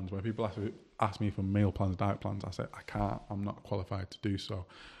diet plans. When people ask me for meal plans, diet plans, I say I can't. I'm not qualified to do so.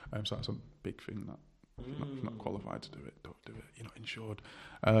 So that's a big thing that if you're not qualified to do it, don't do it. You're not insured.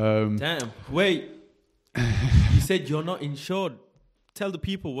 Damn. Wait. You said you're not insured. Tell the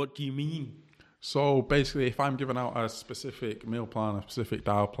people what do you mean. So basically, if I'm giving out a specific meal plan, a specific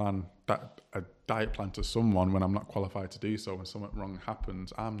diet plan to someone when I'm not qualified to do so, when something wrong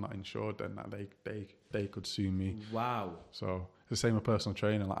happens, I'm not insured. Then that they could sue me. Wow. So it's the same with personal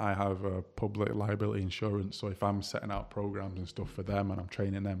training. Like I have a public liability insurance. So if I'm setting out programs and stuff for them and I'm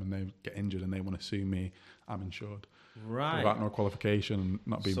training them and they get injured and they want to sue me, I'm insured. Right. Without no qualification,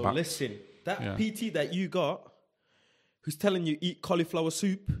 not being so back. Listen, that PT that you got, who's telling you eat cauliflower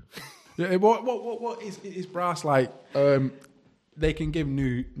soup. Yeah, what is brass like? They can give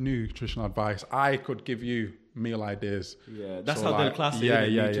new nutritional advice. I could give you meal ideas. Yeah, that's how they'll class it.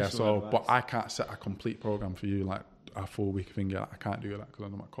 Yeah. So, advice. But I can't set a complete program for you, like a 4-week thing. Yeah, I can't do that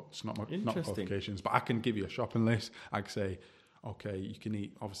because it's not qualifications. But I can give you a shopping list. I can say, okay, you can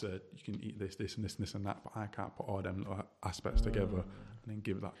eat. Obviously, you can eat this, and this, and that. But I can't put all them little aspects together and then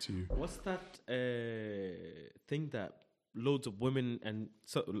give that to you. What's that thing that loads of women and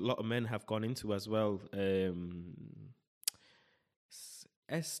a lot of men have gone into as well?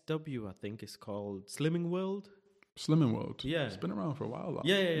 SW, I think it's called Slimming World. Slimming World? Yeah. It's been around for a while. That.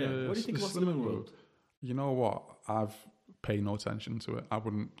 Yeah. What do you think about Slimming World? You know what? I've paid no attention to it. I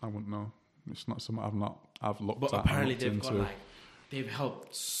wouldn't know. It's not something I've looked at. But apparently they've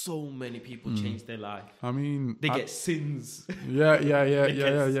helped so many people change their life. I mean... They get sins. Yeah.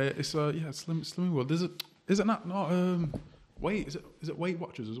 It's Slimming World. Is it not Wait, is it Weight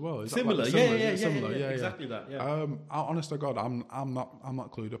Watchers as well? Is similar, that like similar? Yeah, exactly that. Yeah. Honest to God, I'm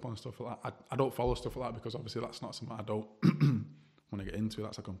not clued up on stuff like that. I don't follow stuff like that because obviously that's not something I don't want to get into.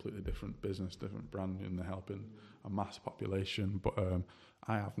 That's a completely different business, different brand, and they're helping a mass population. But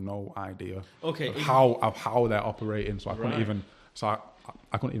I have no idea of how they're operating, so I couldn't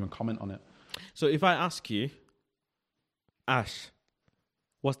even comment on it. So if I ask you, Ash,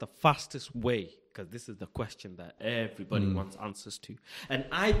 what's the fastest way? Because this is the question that everybody wants answers to. And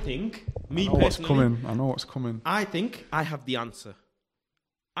I think, I know what's coming. I think I have the answer.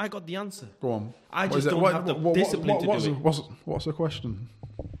 I got the answer. Go on. I just don't have the discipline to do it. What's the question?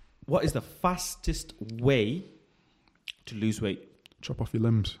 What is the fastest way to lose weight? Chop off your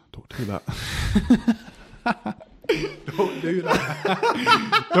limbs. Don't do that. Don't do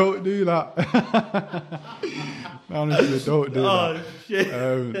that. Don't do that. Honestly, don't do that. Shit.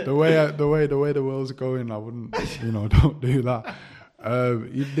 The way the world's going, I wouldn't. Don't do that.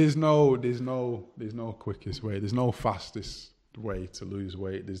 There's no quickest way. There's no fastest way to lose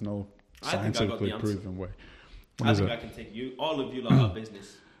weight. There's no scientifically proven way. I think I can take you. All of you are out of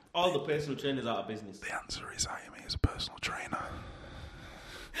business. All the personal trainers are out of business. The answer is hire me as a personal trainer.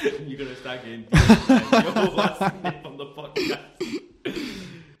 You're gonna start getting on the podcast.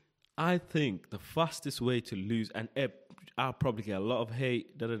 I think the fastest way to lose, and I'll probably get a lot of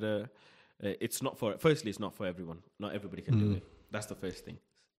hate. It's not for. Firstly, it's not for everyone. Not everybody can do it. That's the first thing.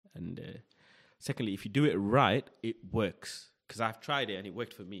 And secondly, if you do it right, it works. Because I've tried it and it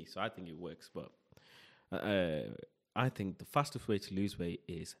worked for me, so I think it works. But I think the fastest way to lose weight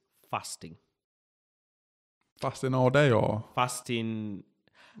is fasting. Fasting all day, or fasting.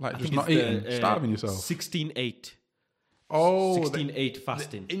 Like just not eating, starving yourself. 16-8. Oh, 16-8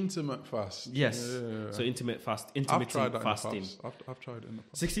 fasting. The intimate fast. Yes. Yeah. So intermittent fasting. I've tried it in the past.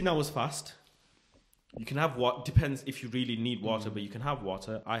 16 hours fast. You can have what depends if you really need water, but you can have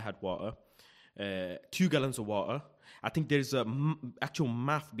water. I had water. 2 gallons of water. I think there's a actual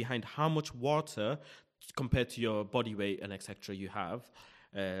math behind how much water compared to your body weight and etc. you have.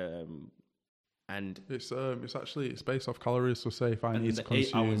 And it's based off calories. So say if I need to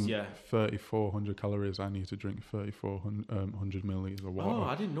consume 3,400 calories, I need to drink 3,400 milliliters of water. Oh,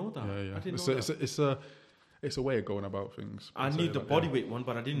 I didn't know that. Yeah. I didn't know that. It's a way of going about things. I knew the body weight one,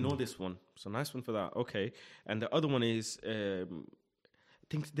 but I didn't know this one. So nice one for that. Okay. And the other one is, I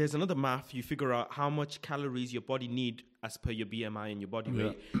think there's another math. You figure out how much calories your body need as per your BMI and your body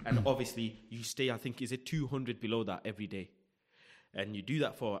weight. And obviously you stay, I think, is it 200 below that every day? And you do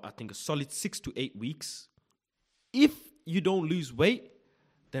that for, I think, a solid 6 to 8 weeks. If you don't lose weight,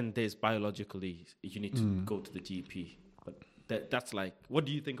 then there's biologically, you need to go to the GP. But that's like, what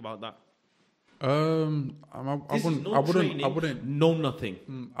do you think about that? I wouldn't know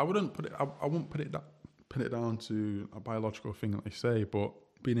nothing. I wouldn't put it down to a biological thing that they say, but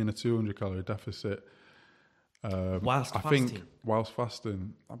being in a 200 calorie deficit, whilst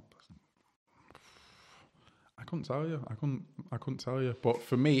fasting, I couldn't tell you. I couldn't tell you. But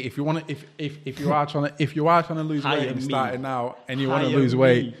for me, if you want to, if you are trying to lose weight and starting now, and you want to lose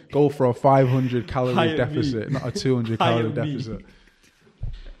weight, go for a 500 calorie deficit, not a 200 calorie deficit.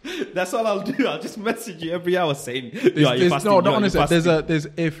 That's all I'll do. I'll just message you every hour saying,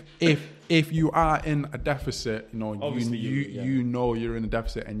 if you are in a deficit, you know, Obviously you know you're in a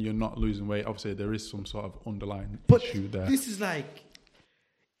deficit and you're not losing weight. Obviously, there is some sort of underlying issue there. This is like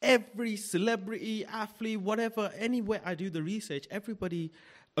every celebrity, athlete, whatever, anywhere I do the research, everybody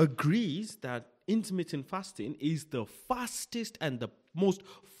agrees that intermittent fasting is the fastest and the most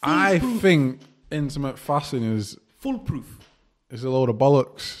foolproof. I think intermittent fasting is foolproof. It's a load of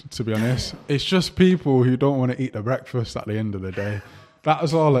bollocks, to be honest. It's just people who don't want to eat the breakfast at the end of the day.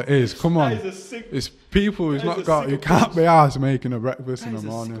 That's all it is. Come on. It's people who's not got, who can't be arsed making a breakfast in the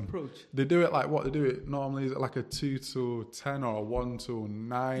morning. They do it like what they do it normally. Is it like a 2 to 10 or a 1 to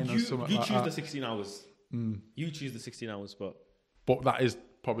 9 or something like that? You choose the 16 hours. You choose the 16 hours, but that is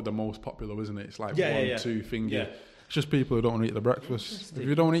probably the most popular, isn't it? It's like 2 finger. Yeah. It's just people who don't want to eat the breakfast. If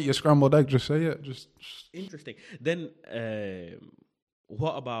you don't eat your scrambled egg, just say it. Just interesting. Then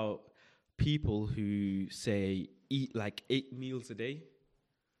what about people who say eat like 8 meals a day?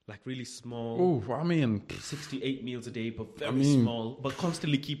 Like really small. Oh, I mean 68 meals a day, but very small, but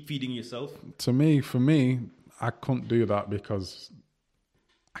constantly keep feeding yourself. For me, I couldn't do that because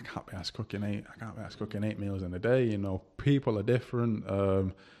I can't be asked cooking 8 meals in a day. You know, people are different.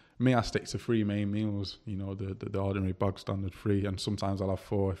 Me, I stick to 3 main meals, you know, the ordinary bog standard 3, and sometimes I'll have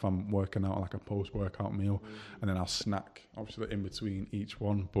 4 if I'm working out, like a post-workout meal, and then I'll snack, obviously, in between each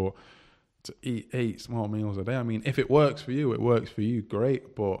one. But to eat 8 small meals a day, I mean, if it works for you,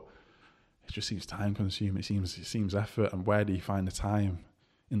 great, but it just seems time-consuming, it seems effort, and where do you find the time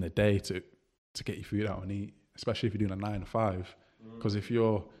in the day to get your food out and eat, especially if you're doing a 9 to 5? Because if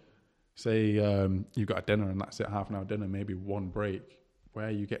you're, say, you've got a dinner and that's it, half an hour dinner, maybe 1 break, where are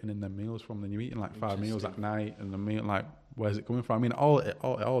you getting in them meals from? Then you're eating like 5 meals at night, and the meal, like, where's it coming from? I mean, it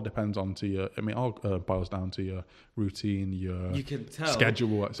all depends on to your. I mean, all boils down to your routine, your you can tell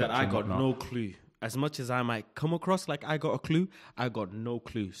schedule, etc. That I got no clue. As much as I might come across like I got a clue, I got no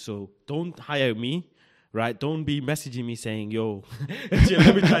clue. So don't hire me, right? Don't be messaging me saying, "Yo,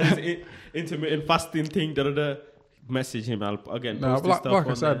 let me try this intermittent fasting thing." Message him. I'll again post this stuff. Like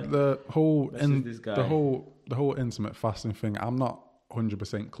I said, there. the whole intermittent fasting thing, I'm not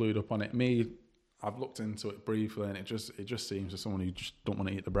 100% clued up on it. I've looked into it briefly, and it just seems to someone who just don't want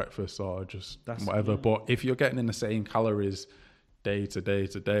to eat the breakfast or just whatever. Yeah. But if you're getting in the same calories day to day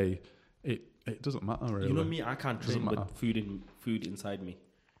to day, it doesn't matter really. You know me, I can't train with food inside me.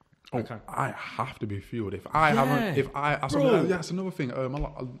 I have to be fueled. That's another thing.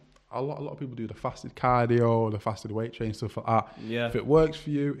 A lot of people do the fasted cardio, the fasted weight training, stuff like that. Yeah. If it works for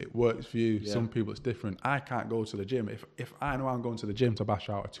you, it works for you. Yeah. Some people it's different. I can't go to the gym. If I know I'm going to the gym to bash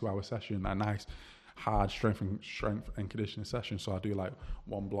out a 2-hour session, a nice hard strength and conditioning session. So I do like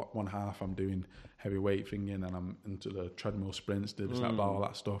 1 block, 1 half. I'm doing heavy weight thinking, and I'm into the treadmill sprints, all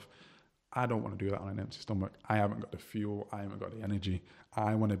that stuff. I don't want to do that on an empty stomach. I haven't got the fuel. I haven't got the energy.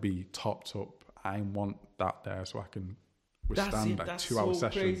 I want to be topped up. I want that there so I can withstand that 2-hour session.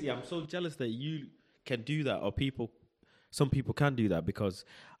 That's crazy. I'm so jealous that you can do that, or some people can do that, because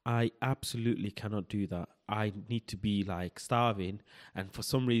I absolutely cannot do that. I need to be like starving, and for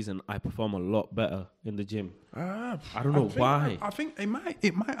some reason I perform a lot better in the gym. I don't know why. I think it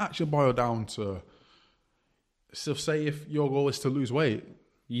might actually boil down to, so say if your goal is to lose weight.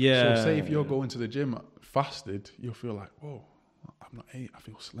 Yeah. So say if you're going to the gym fasted, you'll feel like, whoa, I'm not 8. I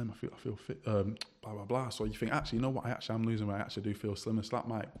feel slim. I feel fit. Blah blah blah. So you think, actually, you know what? I'm losing weight. I actually do feel slimmer. So that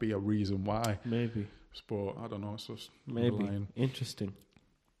might be a reason why. Maybe. But I don't know. It's just maybe interesting.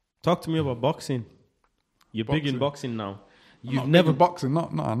 Talk to me about boxing. You're big in boxing now. You've never boxing,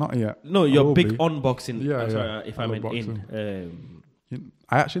 not yet. No, you're big on boxing. Yeah, sorry, if I meant in.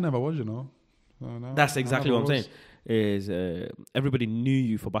 I actually never was, you know. No, that's exactly what I'm saying. Is everybody knew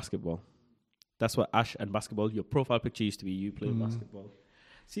you for basketball? That's what Ash and basketball. Your profile picture used to be you playing basketball.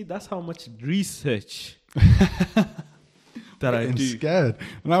 See, that's how much research that I do. Scared.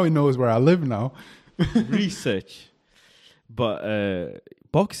 Now he knows where I live now. Research, but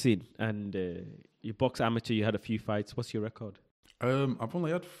boxing and you box amateur. You had a few fights. What's your record? I've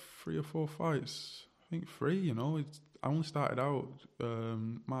only had 3 or 4 fights. I think 3. You know, I only started out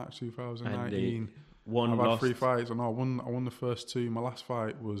March 2019. I've had 3 fights, and I won the first 2. My last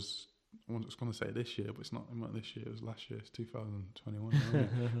fight was, I was going to say this year, but it's not this year. It was last year. It's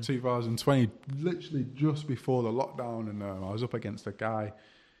 2021. 2020, literally just before the lockdown, and I was up against a guy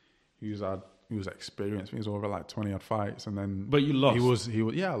who's had experienced. He was over like 20 odd fights, and then. But you lost. He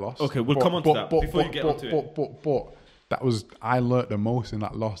was. Yeah, I lost. Okay, we'll come on to that before you get onto it. But that was, I learnt the most in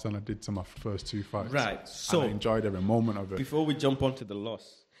that loss than I did to my first 2 fights. Right. So and I enjoyed every moment of it. Before we jump onto the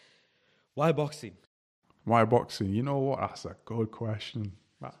loss, why boxing? Why boxing? You know what? That's a good question.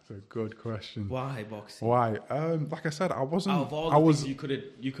 Why boxing? Why? Like I said, I wasn't. Out of all the things you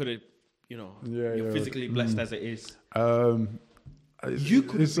could have, you know, you're physically blessed as it is. You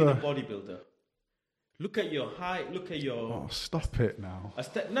could have been a bodybuilder. Look at your height. Look at your. Oh, stop it now.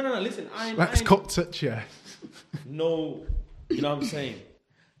 No. Listen, Let's cut to chess. No, you know what I'm saying.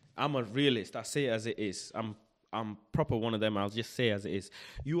 I'm a realist. I say it as it is. I'm proper one of them. I'll just say as it is.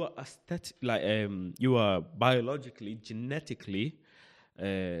 You are you are biologically, genetically,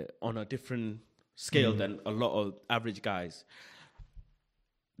 on a different scale than a lot of average guys.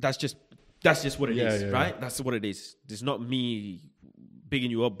 That's just what it is, right? That's what it is. It's not me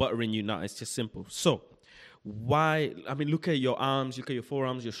bigging you up, buttering you. It's just simple. So, why? I mean, look at your arms, look at your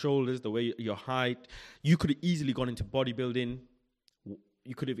forearms, your shoulders, the way your height. You could have easily gone into bodybuilding.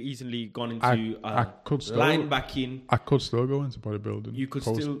 You could have easily gone into linebacking. I could still go into bodybuilding. You could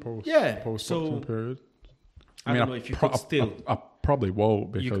post boxing period. I don't know if you could still. I probably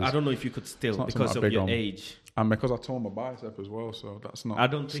won't because I don't know if you could still because of your age. And because I tore my bicep as well, so that's not. I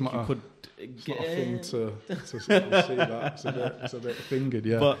don't think you could. It's not a thing to see that. It's a bit fingered,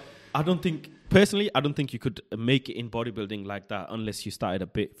 yeah. But I don't think you could make it in bodybuilding like that unless you started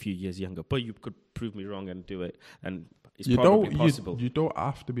a few years younger. But you could prove me wrong and do it, and it's probably possible. You don't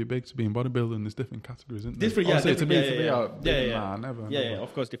have to be big to be in bodybuilding. There's different categories, isn't there? Different, yeah. Nah, never.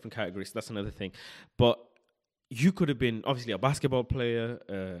 Of course, different categories. That's another thing. But you could have been obviously a basketball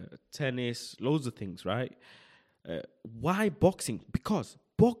player, tennis, loads of things, right? Why boxing? Because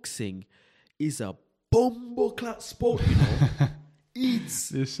boxing is a bumbleclad sport, you know.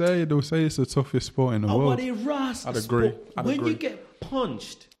 They'll say it's the toughest sport in the world. I'd agree. When you get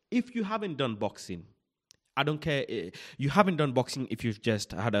punched, if you haven't done boxing, I don't care. You haven't done boxing if you've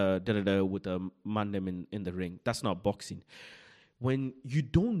just had a da-da-da with a man in the ring. That's not boxing. When you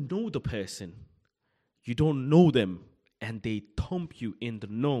don't know the person, you don't know them, and they thump you in the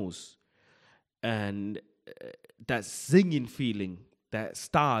nose, and that zinging feeling, that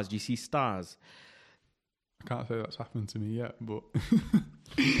you see stars. I can't say that's happened to me yet, but...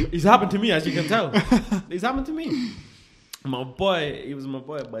 It's happened to me, as you can tell. It's happened to me. My boy, he was my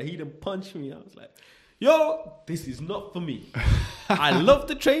boy, but he didn't punch me. I was like, yo, this is not for me. I love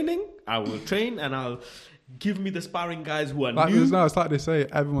the training. I will train, and I'll... Give me the sparring guys who are new. It's like they say,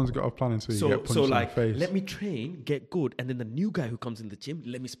 everyone's got a plan until you get punched in the face. Let me train, get good, and then the new guy who comes in the gym,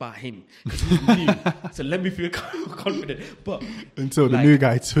 let me spar him. Because he's new. So let me feel confident. But until the new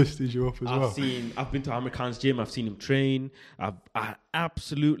guy twisted you up as well. I've been to Amir Khan's gym, I've seen him train. I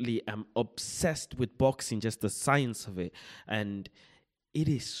absolutely am obsessed with boxing, just the science of it. And it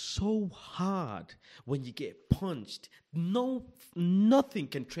is so hard when you get punched. Nothing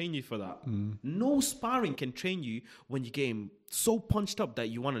can train you for that. No sparring can train you when you get so punched up that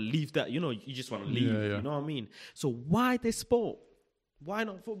you want to leave that. You know, you just want to leave. Yeah. You know what I mean? So why this sport? Why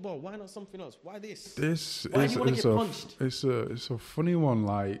not football? Why not something else? Why this? Why do you want to get punched? It's a funny one.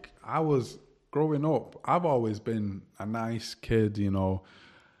 Like, I was growing up, I've always been a nice kid, you know,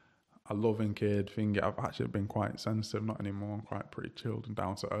 a loving kid. I've actually been quite sensitive, not anymore. I'm quite pretty chilled and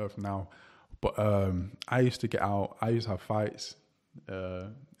down to earth now. But I used to get out. I used to have fights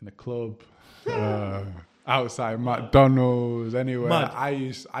in the club, outside McDonald's, anywhere. Mad. I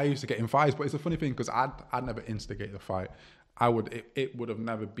used to get in fights. But it's a funny thing because I'd never instigate the fight. It would have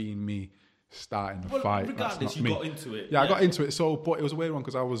never been me starting the fight. Regardless, you got into it. Yeah, I got into it. So, but it was a weird one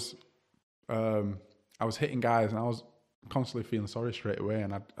because I was hitting guys and I was constantly feeling sorry straight away,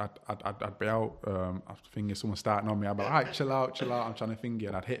 and I'd be out after thinking someone starting on me. I'd be like, all right, chill out, I'm trying to finger,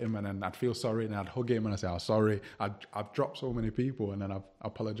 and I'd hit him, and then I'd feel sorry, and I'd hug him, and I'd say, oh, sorry. I've dropped so many people, and then I've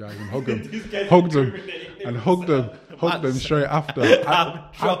apologised and hugged them straight after.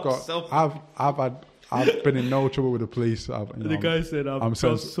 I've been in no trouble with the police. The guy said, I've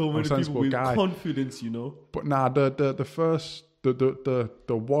dropped so many people with confidence, you know. But nah, the first, the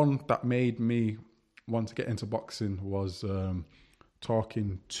one that made me want to get into boxing was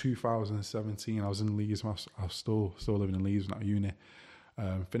talking 2017. I was in Leeds. I was still living in Leeds, not at uni.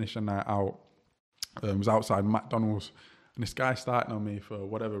 Finished a night out. Was outside McDonald's, and this guy starting on me for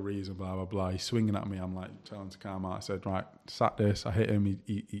whatever reason, blah blah blah. He's swinging at me. I'm like telling him to calm out. I said, right, sat this. I hit him.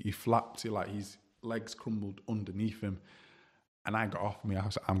 He flapped. Like his legs crumbled underneath him, and I got off me. I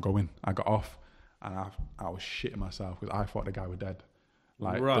was like, I'm going. I got off, and I was shitting myself because I thought the guy was dead.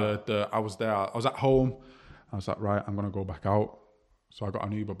 Like, right. I was there, I was at home, I was like, right, I'm going to go back out. So I got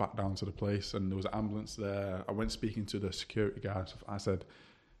an Uber back down to the place, and there was an ambulance there. I went speaking to the security guy. So I said,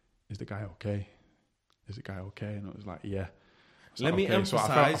 "Is the guy okay? Is the guy okay?" And it was like, "Yeah." Let me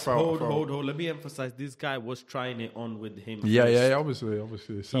emphasize. Hold. Let me emphasize. This guy was trying it on with him. Yeah.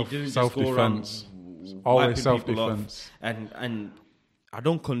 Obviously, self-defense. Always self-defense. And I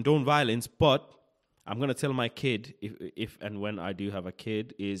don't condone violence, but I'm gonna tell my kid if and when I do have a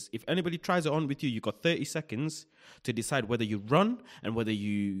kid is if anybody tries it on with you, you got 30 seconds to decide whether you run and whether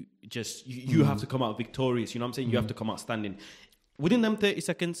you just you have to come out victorious. You know what I'm saying? You have to come out standing. Within them 30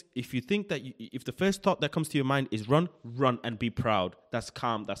 seconds, if you think that if the first thought that comes to your mind is run and be proud. That's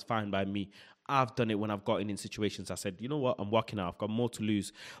calm. That's fine by me. I've done it when I've gotten in situations. I said, you know what? I'm walking out. I've got more to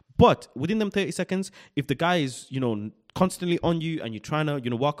lose. But within them 30 seconds, if the guy is, constantly on you and you're trying to,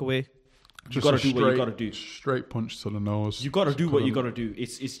 walk away, you got to do what you got to do. Straight punch to the nose. You got to do what you got to do.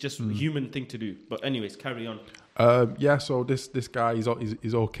 It's just a human thing to do. But anyways, carry on. So this guy he's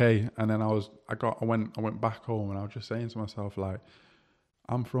okay, and then I went back home, and I was just saying to myself, like,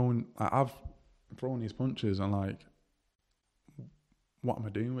 I've thrown these punches, and like, what am I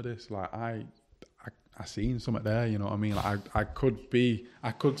doing with this? Like, I seen something there, you know what I mean? Like, I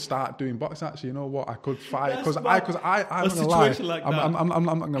could start doing boxing. Actually, you know what? I could fight because I'm not gonna lie. Like I'm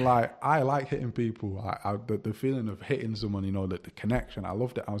not gonna lie. I like hitting people. The feeling of hitting someone, the connection. I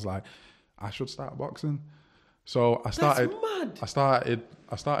loved it. I was like, I should start boxing. So I started. That's mad.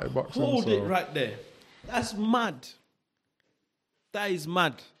 I started boxing. Hold it right there. That's mad. That is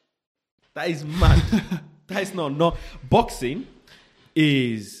mad. That is not boxing.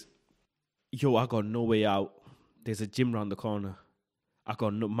 Is I got no way out. There's a gym around the corner.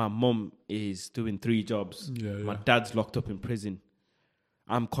 My mum is doing 3 jobs. My dad's locked up in prison.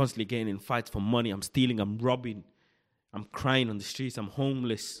 I'm constantly getting in fights for money. I'm stealing. I'm robbing. I'm crying on the streets. I'm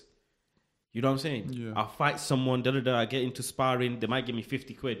homeless. You know what I'm saying? Yeah. I fight someone. I get into sparring. They might give me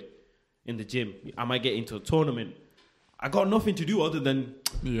 50 quid in the gym. I might get into a tournament. I got nothing to do other than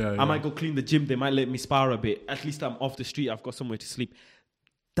I might go clean the gym. They might let me spar a bit. At least I'm off the street. I've got somewhere to sleep.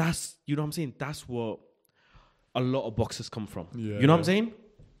 That's, you know what I'm saying? That's what a lot of boxers come from. You know what I'm saying?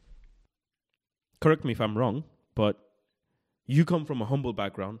 Correct me if I'm wrong, but you come from a humble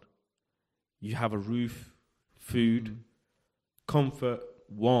background. You have a roof, food, comfort,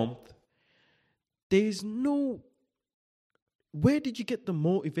 warmth. Where did you get the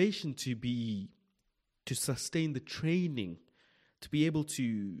motivation to sustain the training, to be able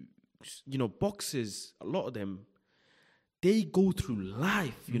to, boxers, a lot of them, they go through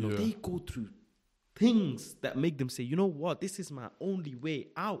life, they go through things that make them say, you know what, this is my only way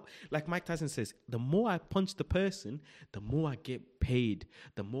out. Like Mike Tyson says, the more I punch the person, the more I get paid,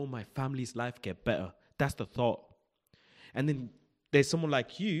 the more my family's life get better. That's the thought. And then there's someone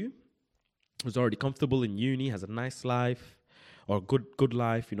like you who's already comfortable in uni, has a nice life, or good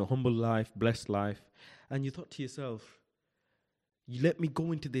life, humble life, blessed life. And you thought to yourself, you let me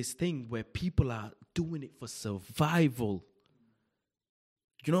go into this thing where people are doing it for survival.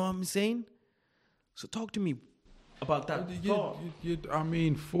 You know what I'm saying? So talk to me about that.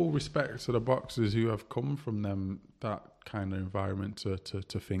 Full respect to the boxers who have come from that kind of environment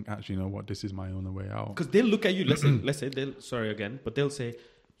to think, actually, you know what, this is my only way out. Because they'll look at you, let's say, but they'll say,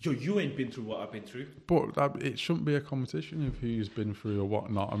 yo, you ain't been through what I've been through. But it shouldn't be a competition of who's been through or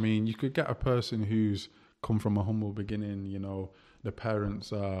whatnot. I mean, you could get a person who's come from a humble beginning, the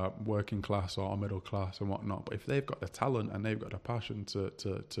parents are working class or middle class and whatnot. But if they've got the talent and they've got the passion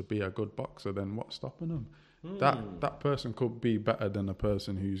to be a good boxer, then what's stopping them? That person could be better than a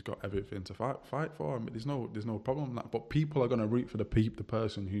person who's got everything to fight for. I mean, there's no problem with that. But people are going to root for the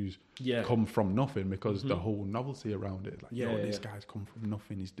person who's come from nothing because the whole novelty around it. Like, this guy's come from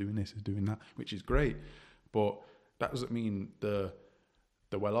nothing. He's doing this, he's doing that, which is great. But that doesn't mean the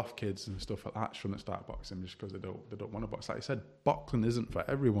well-off kids and stuff like that shouldn't start boxing just because they don't want to box. Like I said, boxing isn't for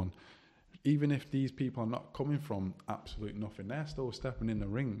everyone. Even if these people are not coming from absolute nothing, they're still stepping in the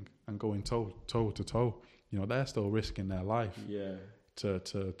ring and going toe to toe. They're still risking their life to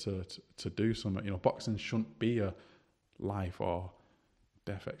do something. Boxing shouldn't be a life or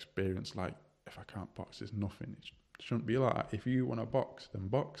death experience. Like, if I can't box, there's nothing. It shouldn't be like that. If you want to box, then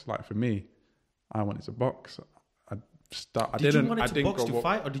box. Like, for me, I wanted to box. Did you want it to box to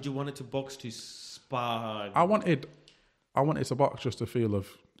fight, or did you want it to box to spar? I wanted to box just to feel of,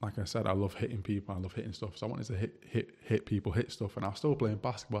 like I said, I love hitting people, I love hitting stuff. So I wanted to hit people, hit stuff, and I was still playing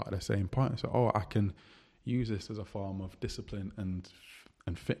basketball at the same point. So, I can use this as a form of discipline and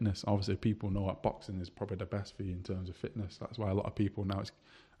fitness. Obviously, people know that boxing is probably the best for you in terms of fitness. That's why a lot of people now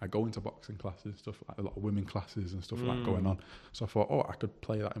I go into boxing classes, stuff like a lot of women classes and stuff like that going on. So I thought, I could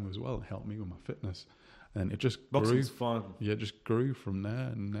play that in as well and help me with my fitness. and it just Boxing's grew. fun. Yeah, it just grew from there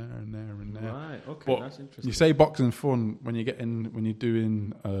and there and there and there. Right. Okay. But that's interesting. you say boxing's fun when you're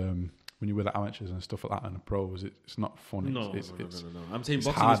doing when you're with the amateurs and stuff like that and the pros. It's not fun. No. I'm saying it's boxing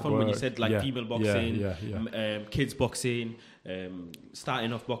is hard fun when you work. said like Yeah, female boxing, yeah. kids boxing,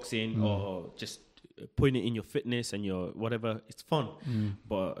 starting off boxing, or just putting it in your fitness and your whatever. It's fun.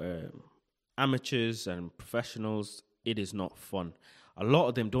 But amateurs and professionals, it is not fun. A lot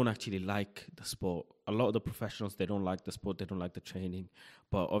of them don't actually like the sport. A lot of the professionals, they don't like the sport. They don't like the training.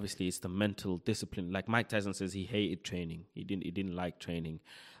 But obviously, it's the mental discipline. Like Mike Tyson says, he hated training. He didn't like training.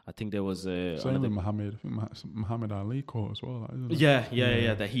 I think there was same with Muhammad. I think Muhammad Ali caught as well. Isn't it?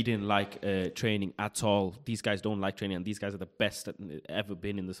 Yeah. That he didn't like training at all. These guys don't like training, and these guys are the best that ever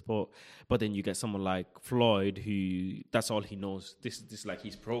been in the sport. But then you get someone like Floyd, who that's all he knows. This is like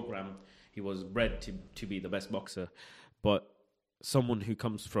his program. He was bred to be the best boxer. But someone who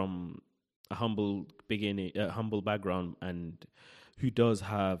comes from a humble background and who does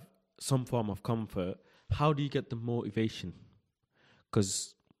have some form of comfort, how do you get the motivation?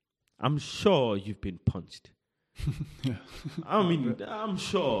 Because I'm sure you've been punched. Yeah. I mean, I'm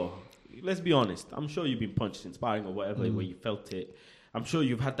sure. Let's be honest. I'm sure you've been punched in sparring or whatever, where you felt it. I'm sure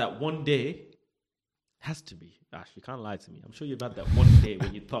you've had that one day. Has to be. Ash, you can't lie to me. I'm sure you've had that one day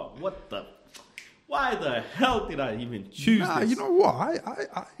when you thought, why the hell did I even choose this? You know what?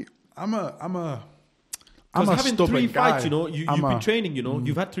 I'm a Because having stubborn 3 guy. fights, you've been training,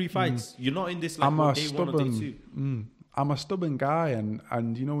 you've had 3 fights. You're not in this like day 1 or day 2. I'm a stubborn guy, and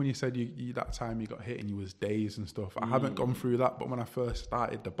when you said you that time you got hit and you was dazed and stuff, I haven't gone through that. But when I first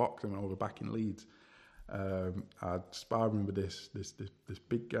started the boxing, when I was back in Leeds, I'd sparring with this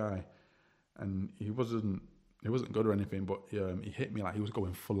big guy, and he wasn't good or anything, but he hit me like he was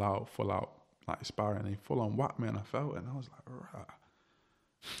going full out like sparring, and he full on whacked me, and I felt it, and I was like, rah.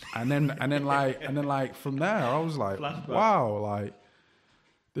 And then like from there, I was like, Flashback. wow, like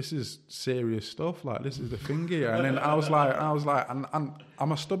this is serious stuff. Like this is the thing here. And then I was like, and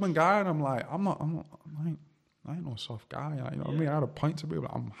I'm a stubborn guy, and I'm like, I ain't no soft guy. Like, you know what I mean? I had a point to be,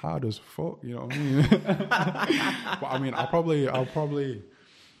 but I'm hard as fuck. You know what I mean? But I mean, I'll probably,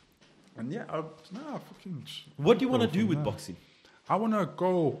 and yeah, fucking. What do you want to do with there. boxing? I want to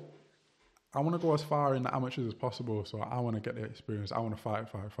go as far in the amateurs as possible. So I want to get the experience. I want to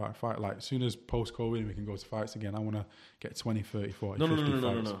fight. Like as soon as post-COVID we can go to fights again, I want to get 20, 30, 40, 50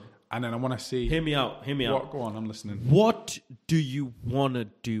 fights. No. And then I want to see... Hear me out. Go on, I'm listening. What do you want to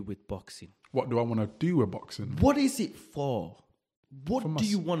do with boxing? What do I want to do with boxing? What is it for? What do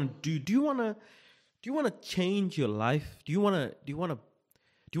you want to do? Do you want to change your life? Do you want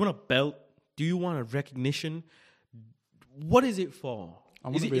a belt? Do you want a recognition? What is it for? I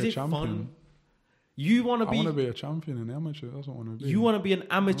want to be a champion. Fun? You want to be? I want to be a champion in the amateur. That's what I want to be. You want to be an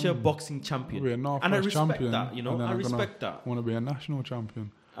amateur boxing champion. Be a North and I West respect champion, that. I respect that. I want to be a national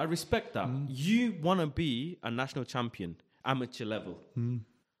champion. I respect that. You want to be a national champion, amateur level,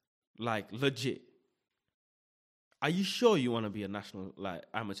 like legit. Are you sure you want to be a national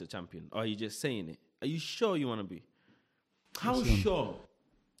amateur champion, or are you just saying it? Are you sure you want to be? How sure?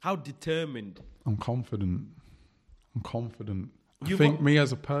 How determined? I'm confident. I think me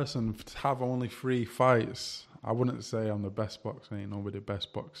as a person, to have only 3 fights, I wouldn't say I'm the best boxer, ain't nobody the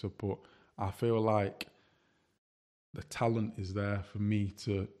best boxer, but I feel like the talent is there for me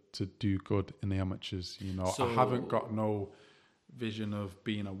to do good in the amateurs. I haven't got no vision of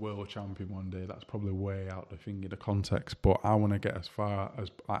being a world champion one day. That's probably way out the context, but I want to get as far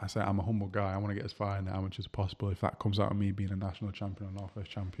as, like I say, I'm a humble guy. I want to get as far in the amateurs as possible. If that comes out of me being a national champion or North West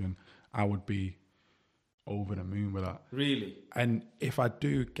champion, I would be over the moon with that. Really? And if I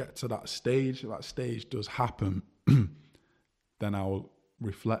do get to that stage does happen, then I'll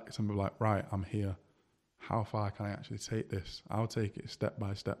reflect and be like, right, I'm here. How far can I actually take this? I'll take it step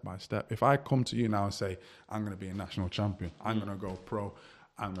by step by step. If I come to you now and say, I'm going to be a national champion, I'm going to go pro,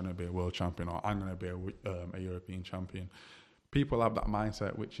 I'm going to be a world champion, or I'm going to be a European champion, people have that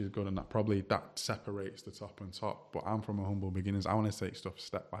mindset, which is good, and that separates the top and top. But I'm from a humble beginnings. I want to take stuff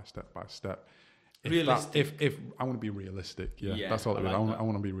step by step by step. If I want to be realistic, that's all it is. I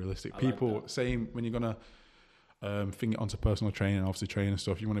want to be realistic. People saying when you're gonna thing it onto personal training, obviously training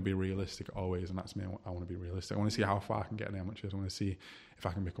stuff, you want to be realistic always, and that's me. I want to be realistic. I want to see how far I can get in the amateurs. I want to see if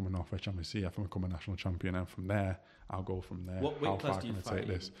I can become a North West champion, see if I can become a national champion, and from there I'll go from there. What weight how class far do you can fight I take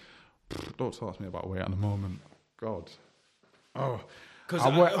this? Don't talk to me about weight at the moment. God. I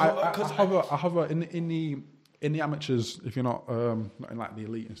hover in the amateurs. If you're not in like the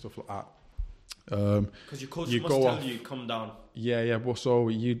elite and stuff like that. Because your coach must tell you come down. Yeah. Well, so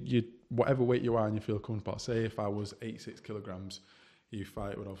you whatever weight you are and you feel comfortable. Say if I was 86 kilograms, you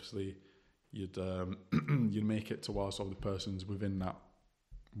fight with obviously you'd you'd make it towards all the persons within that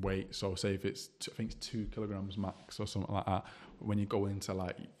weight. So say if it's I think it's 2 kilograms max or something like that. When you go into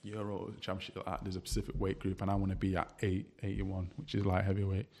like Euro Championship, like that, there's a specific weight group, and I want to be at 81, which is light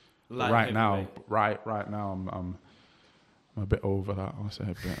heavyweight. Right now, I'm a bit over that. I'll say a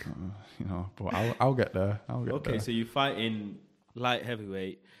bit, but I'll get there. Okay, so you fight in light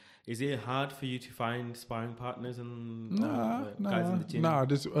heavyweight. Is it hard for you to find sparring partners and guys in the gym? Nah,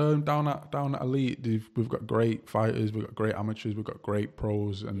 just down at Elite, we've got great fighters, we've got great amateurs, we've got great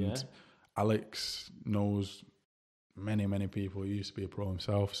pros, and Alex knows many people. He used to be a pro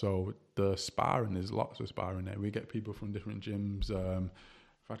himself, so the sparring, there's lots of sparring there. We get people from different gyms.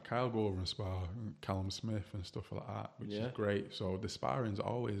 I've had Kyle go over and spar, Callum Smith and stuff like that, which is great. So the sparring's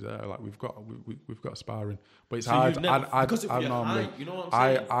always there. Like we've got sparring, but it's hard. I normally, you know what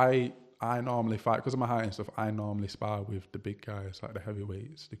I'm saying? I normally fight because of my height and stuff. I normally spar with the big guys, like the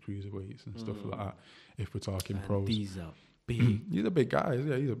heavyweights, the cruiserweights, and stuff like that. If we're talking pros, these are big. These are big guys.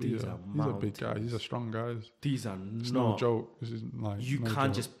 Yeah, these are big guys. These are strong guys. These are it's no joke. This is like you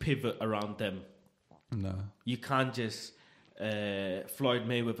can't just pivot around them. No, you can't just. Floyd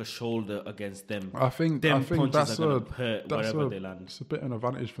Mayweather's shoulder against them. I think punches that's are going to hurt wherever they land. It's a bit of an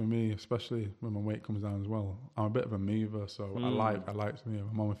advantage for me, especially when my weight comes down as well. I'm a bit of a mover, so I like to move.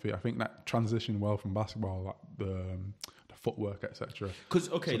 I'm on my feet. I think that transitioned well from basketball, like the footwork, etc. Because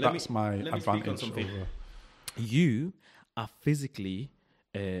that's my advantage over. You are physically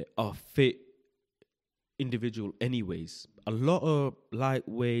a fit individual, anyways. A lot of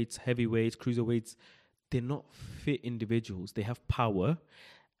lightweights, heavyweights, cruiserweights. They're not fit individuals. They have power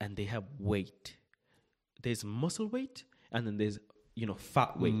and they have weight. There's muscle weight and then there's,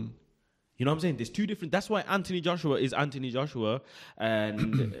 fat weight. You know what I'm saying? There's two different... That's why Anthony Joshua is Anthony Joshua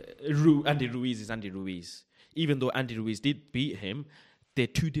and Andy Ruiz is Andy Ruiz. Even though Andy Ruiz did beat him, they're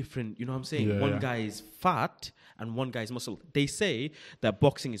two different... You know what I'm saying? One guy is fat and one guy is muscle. They say that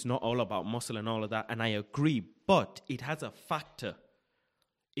boxing is not all about muscle and all of that, and I agree, but it has a factor.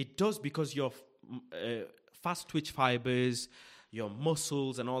 It does because you're... fast twitch fibers, your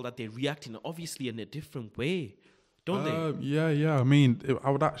muscles and all that, they react obviously in a different way, don't they? Yeah. I mean, I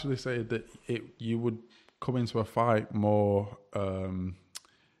would actually say that you would come into a fight more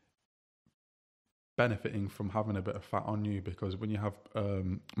benefiting from having a bit of fat on you, because when you have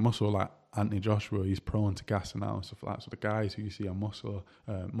muscle like Anthony Joshua, he's prone to gassing out and stuff like that. So the guys who you see are muscular,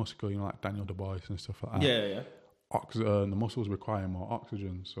 like Daniel Dubois and stuff like that. Yeah. The muscles require more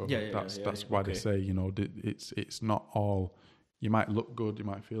oxygen, so that's why they say it's not all. You might look good, you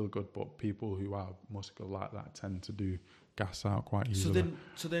might feel good, but people who are muscular like that tend to do gas out quite easily.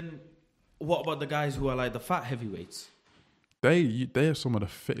 So then, what about the guys who are like the fat heavyweights? They are some of the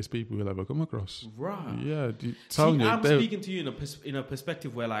fittest people you'll ever come across. Right? Yeah. I'm speaking to you in a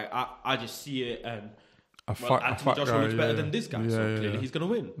perspective where like I just see it and. Anthony Joshua looks better than this guy, so clearly he's going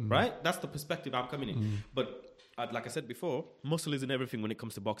to win, right? That's the perspective I'm coming in. But like I said before, muscle isn't everything when it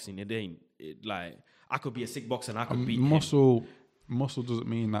comes to boxing. It ain't. Like, I could be a sick boxer and I could beat muscle. Muscle doesn't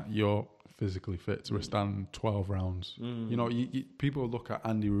mean that you're physically fit to withstand 12 rounds. People look at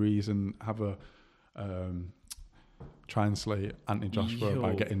Andy Ruiz and have a try and slay Anthony Joshua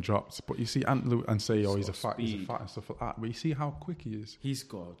by getting dropped. But you see Anthony and say, he's a fat and stuff like that. But you see how quick he is. He's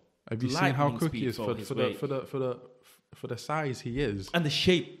got. Have you seen how quick he is for the size he is and the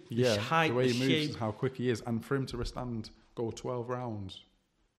shape? The way he moves and how quick he is, and for him to go 12 rounds.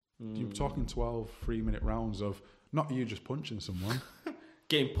 You're talking 12 3-minute rounds of not you just punching someone,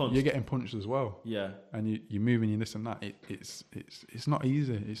 getting punched. You're getting punched as well. Yeah, and you're moving you this and that. It's not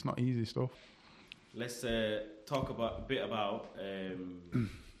easy. It's not easy stuff. Let's talk a bit about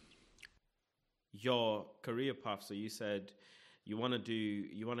your career path. So you said. You want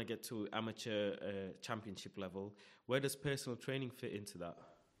to get to amateur championship level. Where does personal training fit into that?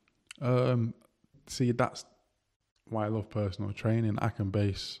 See, that's why I love personal training. I can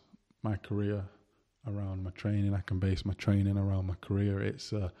base my career around my training. I can base my training around my career.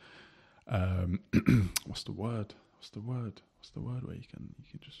 It's what's the word where you can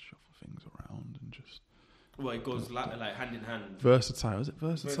just shuffle things around and just. Well, it goes like hand in hand. Versatile. Is it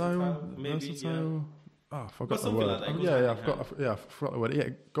versatile? Maybe, versatile. Yeah. Oh, I forgot the word. Like I forgot the word. Yeah,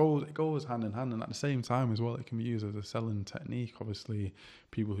 it goes hand in hand, and at the same time as well, it can be used as a selling technique. Obviously,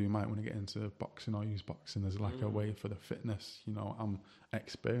 people who might want to get into boxing or use boxing as like a way for the fitness. I'm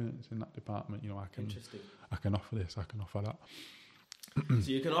experienced in that department. I can offer this. I can offer that. So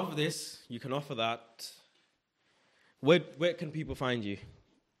you can offer this. You can offer that. Where can people find you?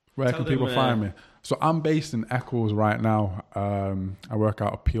 Where can people find me? So I'm based in Eccles right now. I work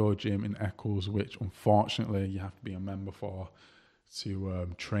out a Pure Gym in Eccles, which unfortunately you have to be a member for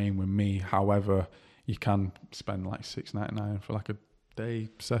train with me. However, you can spend like $6.99 for like a day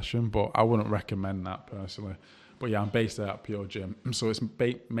session, but I wouldn't recommend that personally. But yeah, I'm based at Pure Gym, so it's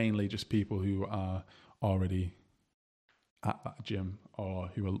mainly just people who are already at that gym or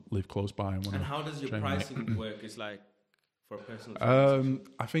who live close by. And how does your pricing work? It's like for a personal trainer?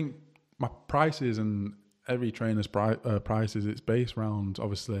 I think my prices and every trainer's prices, it's based around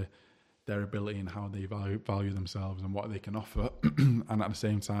obviously their ability and how they value themselves and what they can offer, and at the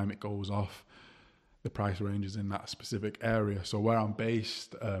same time it goes off the price ranges in that specific area. So where I'm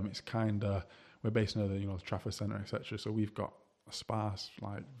based, it's kind of, we're based near the Trafford Centre, etc. So we've got a sparse,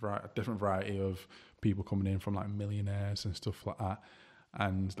 like a different variety of people coming in from like millionaires and stuff like that.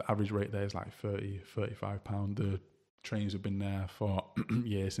 And the average rate there is like £30-35. The trainers have been there for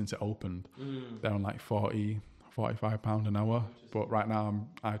years since it opened. They're on like £40-45 an hour. But right now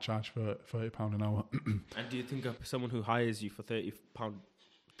I charge for £30 an hour. And do you think of someone who hires you for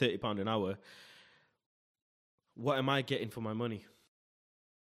 £30 an hour, what am I getting for my money?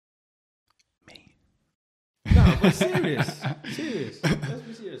 No, but serious. Let's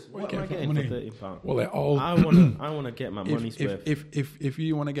be serious. What am I getting for £30? Well, I want to get my money's worth. If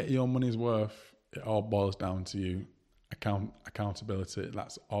you want to get your money's worth, it all boils down to you. Accountability.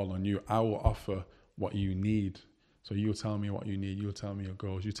 That's all on you. I will offer what you need. So you'll tell me what you need. You'll tell me your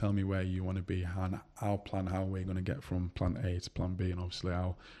goals. You tell me where you want to be, and I'll plan how we're going to get from plan A to plan B. And obviously,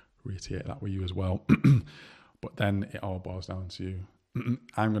 I'll reiterate that with you as well. But then it all boils down to you.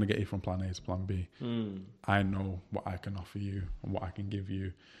 I'm going to get you from plan A to plan B. I know what I can offer you and what I can give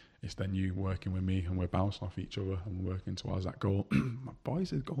you. It's then you working with me and we're bouncing off each other and we're working towards that goal. My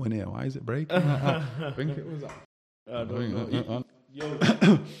voice is going here. Why is it breaking? I think it was that. I don't know.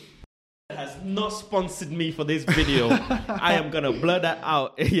 Yo, has not sponsored me for this video. I am going to blur that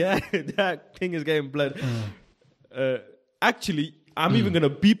out. Yeah, that thing is getting blurred. Actually, I'm even going to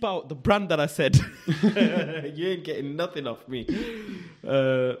beep out the brand that I said. You ain't getting nothing off me.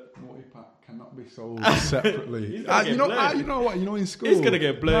 Multipack cannot be sold separately. You know what? You know, in school, it's going to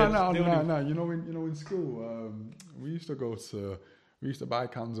get blurred. No. You know, in school, we used to buy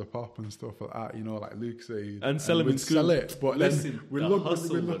cans of pop and stuff like that. You know, like Luke said, and sell them in school. Sell it, but listen, then we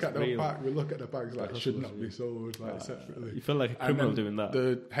look at the pack. We look at the bags like should not be sold separately. You feel like a criminal doing that.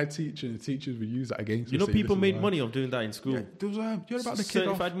 The head teacher and the teachers would use that against us. You know, people made money off doing that in school. Yeah, there was you heard about the kid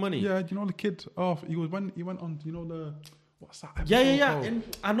certified money. Yeah, you know the kid off. He went on. You know the. What's that? Yeah. And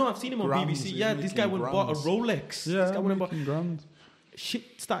I know I've seen him on BBC. Yeah, this guy went and bought a Rolex. Yeah, this guy went and bought grand.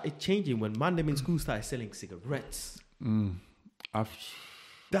 Shit started changing when man them in school started selling cigarettes. That's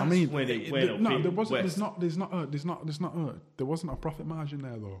when it went up. No, there wasn't. There wasn't a profit margin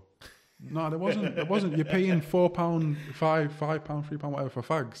there though. No, there wasn't. You're paying £4, £5, £3, whatever for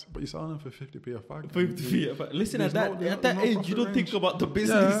fags, but you're selling them for 50p a fag. 50p a fag. Listen, at that age, you don't think about the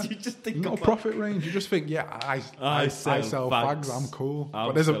business. You just think about profit range. You just think, I sell fags. I'm cool.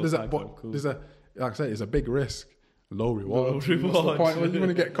 But there's a like I say, it's a big risk, low reward. What's the point when you want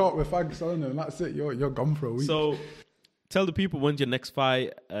to get caught with fags selling them? And that's it. You're gone for a week. So, tell the people when's your next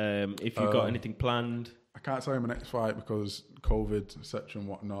fight. If you got anything planned. I can't tell you my next fight because COVID, etc. and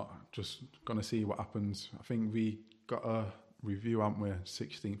whatnot. Just gonna see what happens. I think we got a review, haven't we?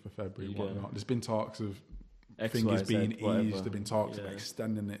 16th of February, whatnot. There's been talks of fingers being eased. There's been talks of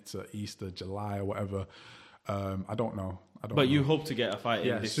extending it to Easter, July, or whatever. I don't know. But you hope to get a fight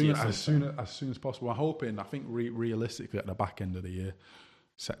in this year? As soon as possible. I'm hoping. I think realistically at the back end of the year.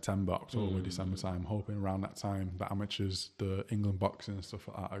 September, October, December time. Hoping around that time the amateurs, the England boxing and stuff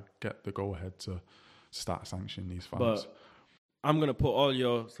like that, I get the go ahead to start sanctioning these fights. But I'm going to put all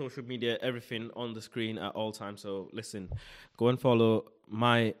your social media, everything on the screen at all times. So listen, go and follow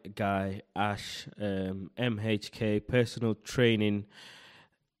my guy, Ash, MHK, personal training.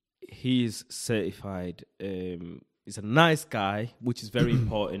 He's certified. He's a nice guy, which is very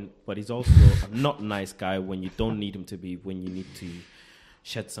important, but he's also a not nice guy when you don't need him to be, when you need to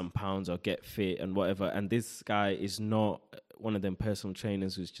shed some pounds or get fit and whatever. And this guy is not one of them personal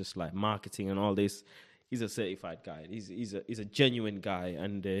trainers who's just like marketing and all this. He's a certified guy. He's a genuine guy,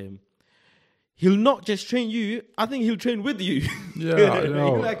 and he'll not just train you. I think he'll train with you. Yeah, I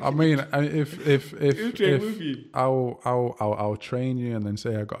know. I mean, if he'll train with you, I'll train you, and then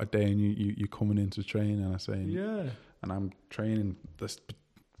say I got a day, and you coming in to train, and I say and I'm training this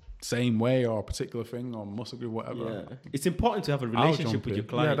same way or a particular thing or muscle group, whatever. Yeah. It's important to have a relationship with your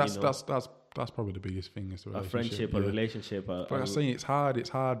client. Yeah, that's probably the biggest thing is a friendship, a relationship. But I'm saying it's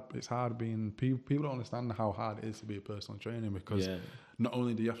hard being people don't understand how hard it is to be a personal trainer because not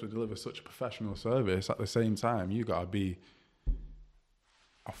only do you have to deliver such a professional service, at the same time you gotta be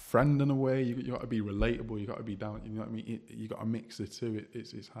a friend in a way. You got to be relatable. You got to be down. You know what I mean? You got to mix the two.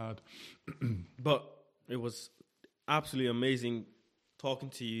 It's hard. But it was absolutely amazing talking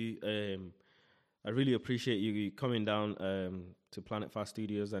to you. I really appreciate you coming down to Planet Fast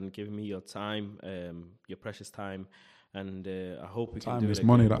Studios and giving me your time, your precious time. And I hope we can do it. Time is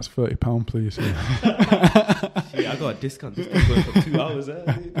money. That's £30, please. Yeah, I got a discount. This is going for 2 hours.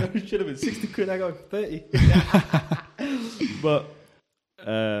 It should have been 60 quid. I got 30. But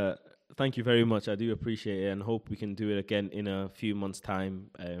thank you very much. I do appreciate it, and hope we can do it again in a few months' time,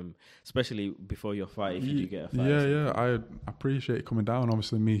 especially before your fight, if you do get a fight. Yeah. I appreciate it coming down.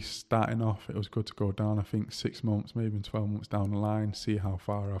 Obviously, me starting off, it was good to go down. I think 6 months, maybe 12 months down the line, see how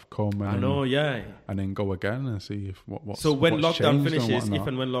far I've come. And and then go again and see if what's so when what's lockdown finishes, if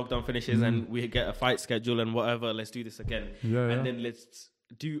and when lockdown finishes, and we get a fight schedule and whatever, let's do this again. Then let's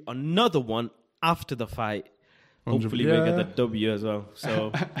do another one after the fight. Hopefully we get the W as well.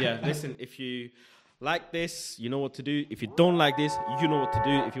 So listen, if you like this, you know what to do. If you don't like this, you know what to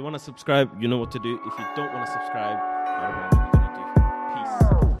do. If you want to subscribe, you know what to do. If you don't want to subscribe, I don't know what you're gonna do.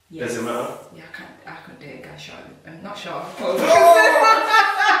 Peace. Yes. Does it matter? Yeah, I can't do it, guys. Short. I'm not short.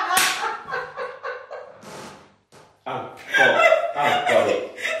 I've got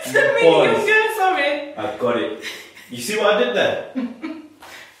it. Sorry. I've got it. You see what I did there?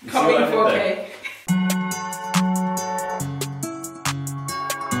 Copy 4K.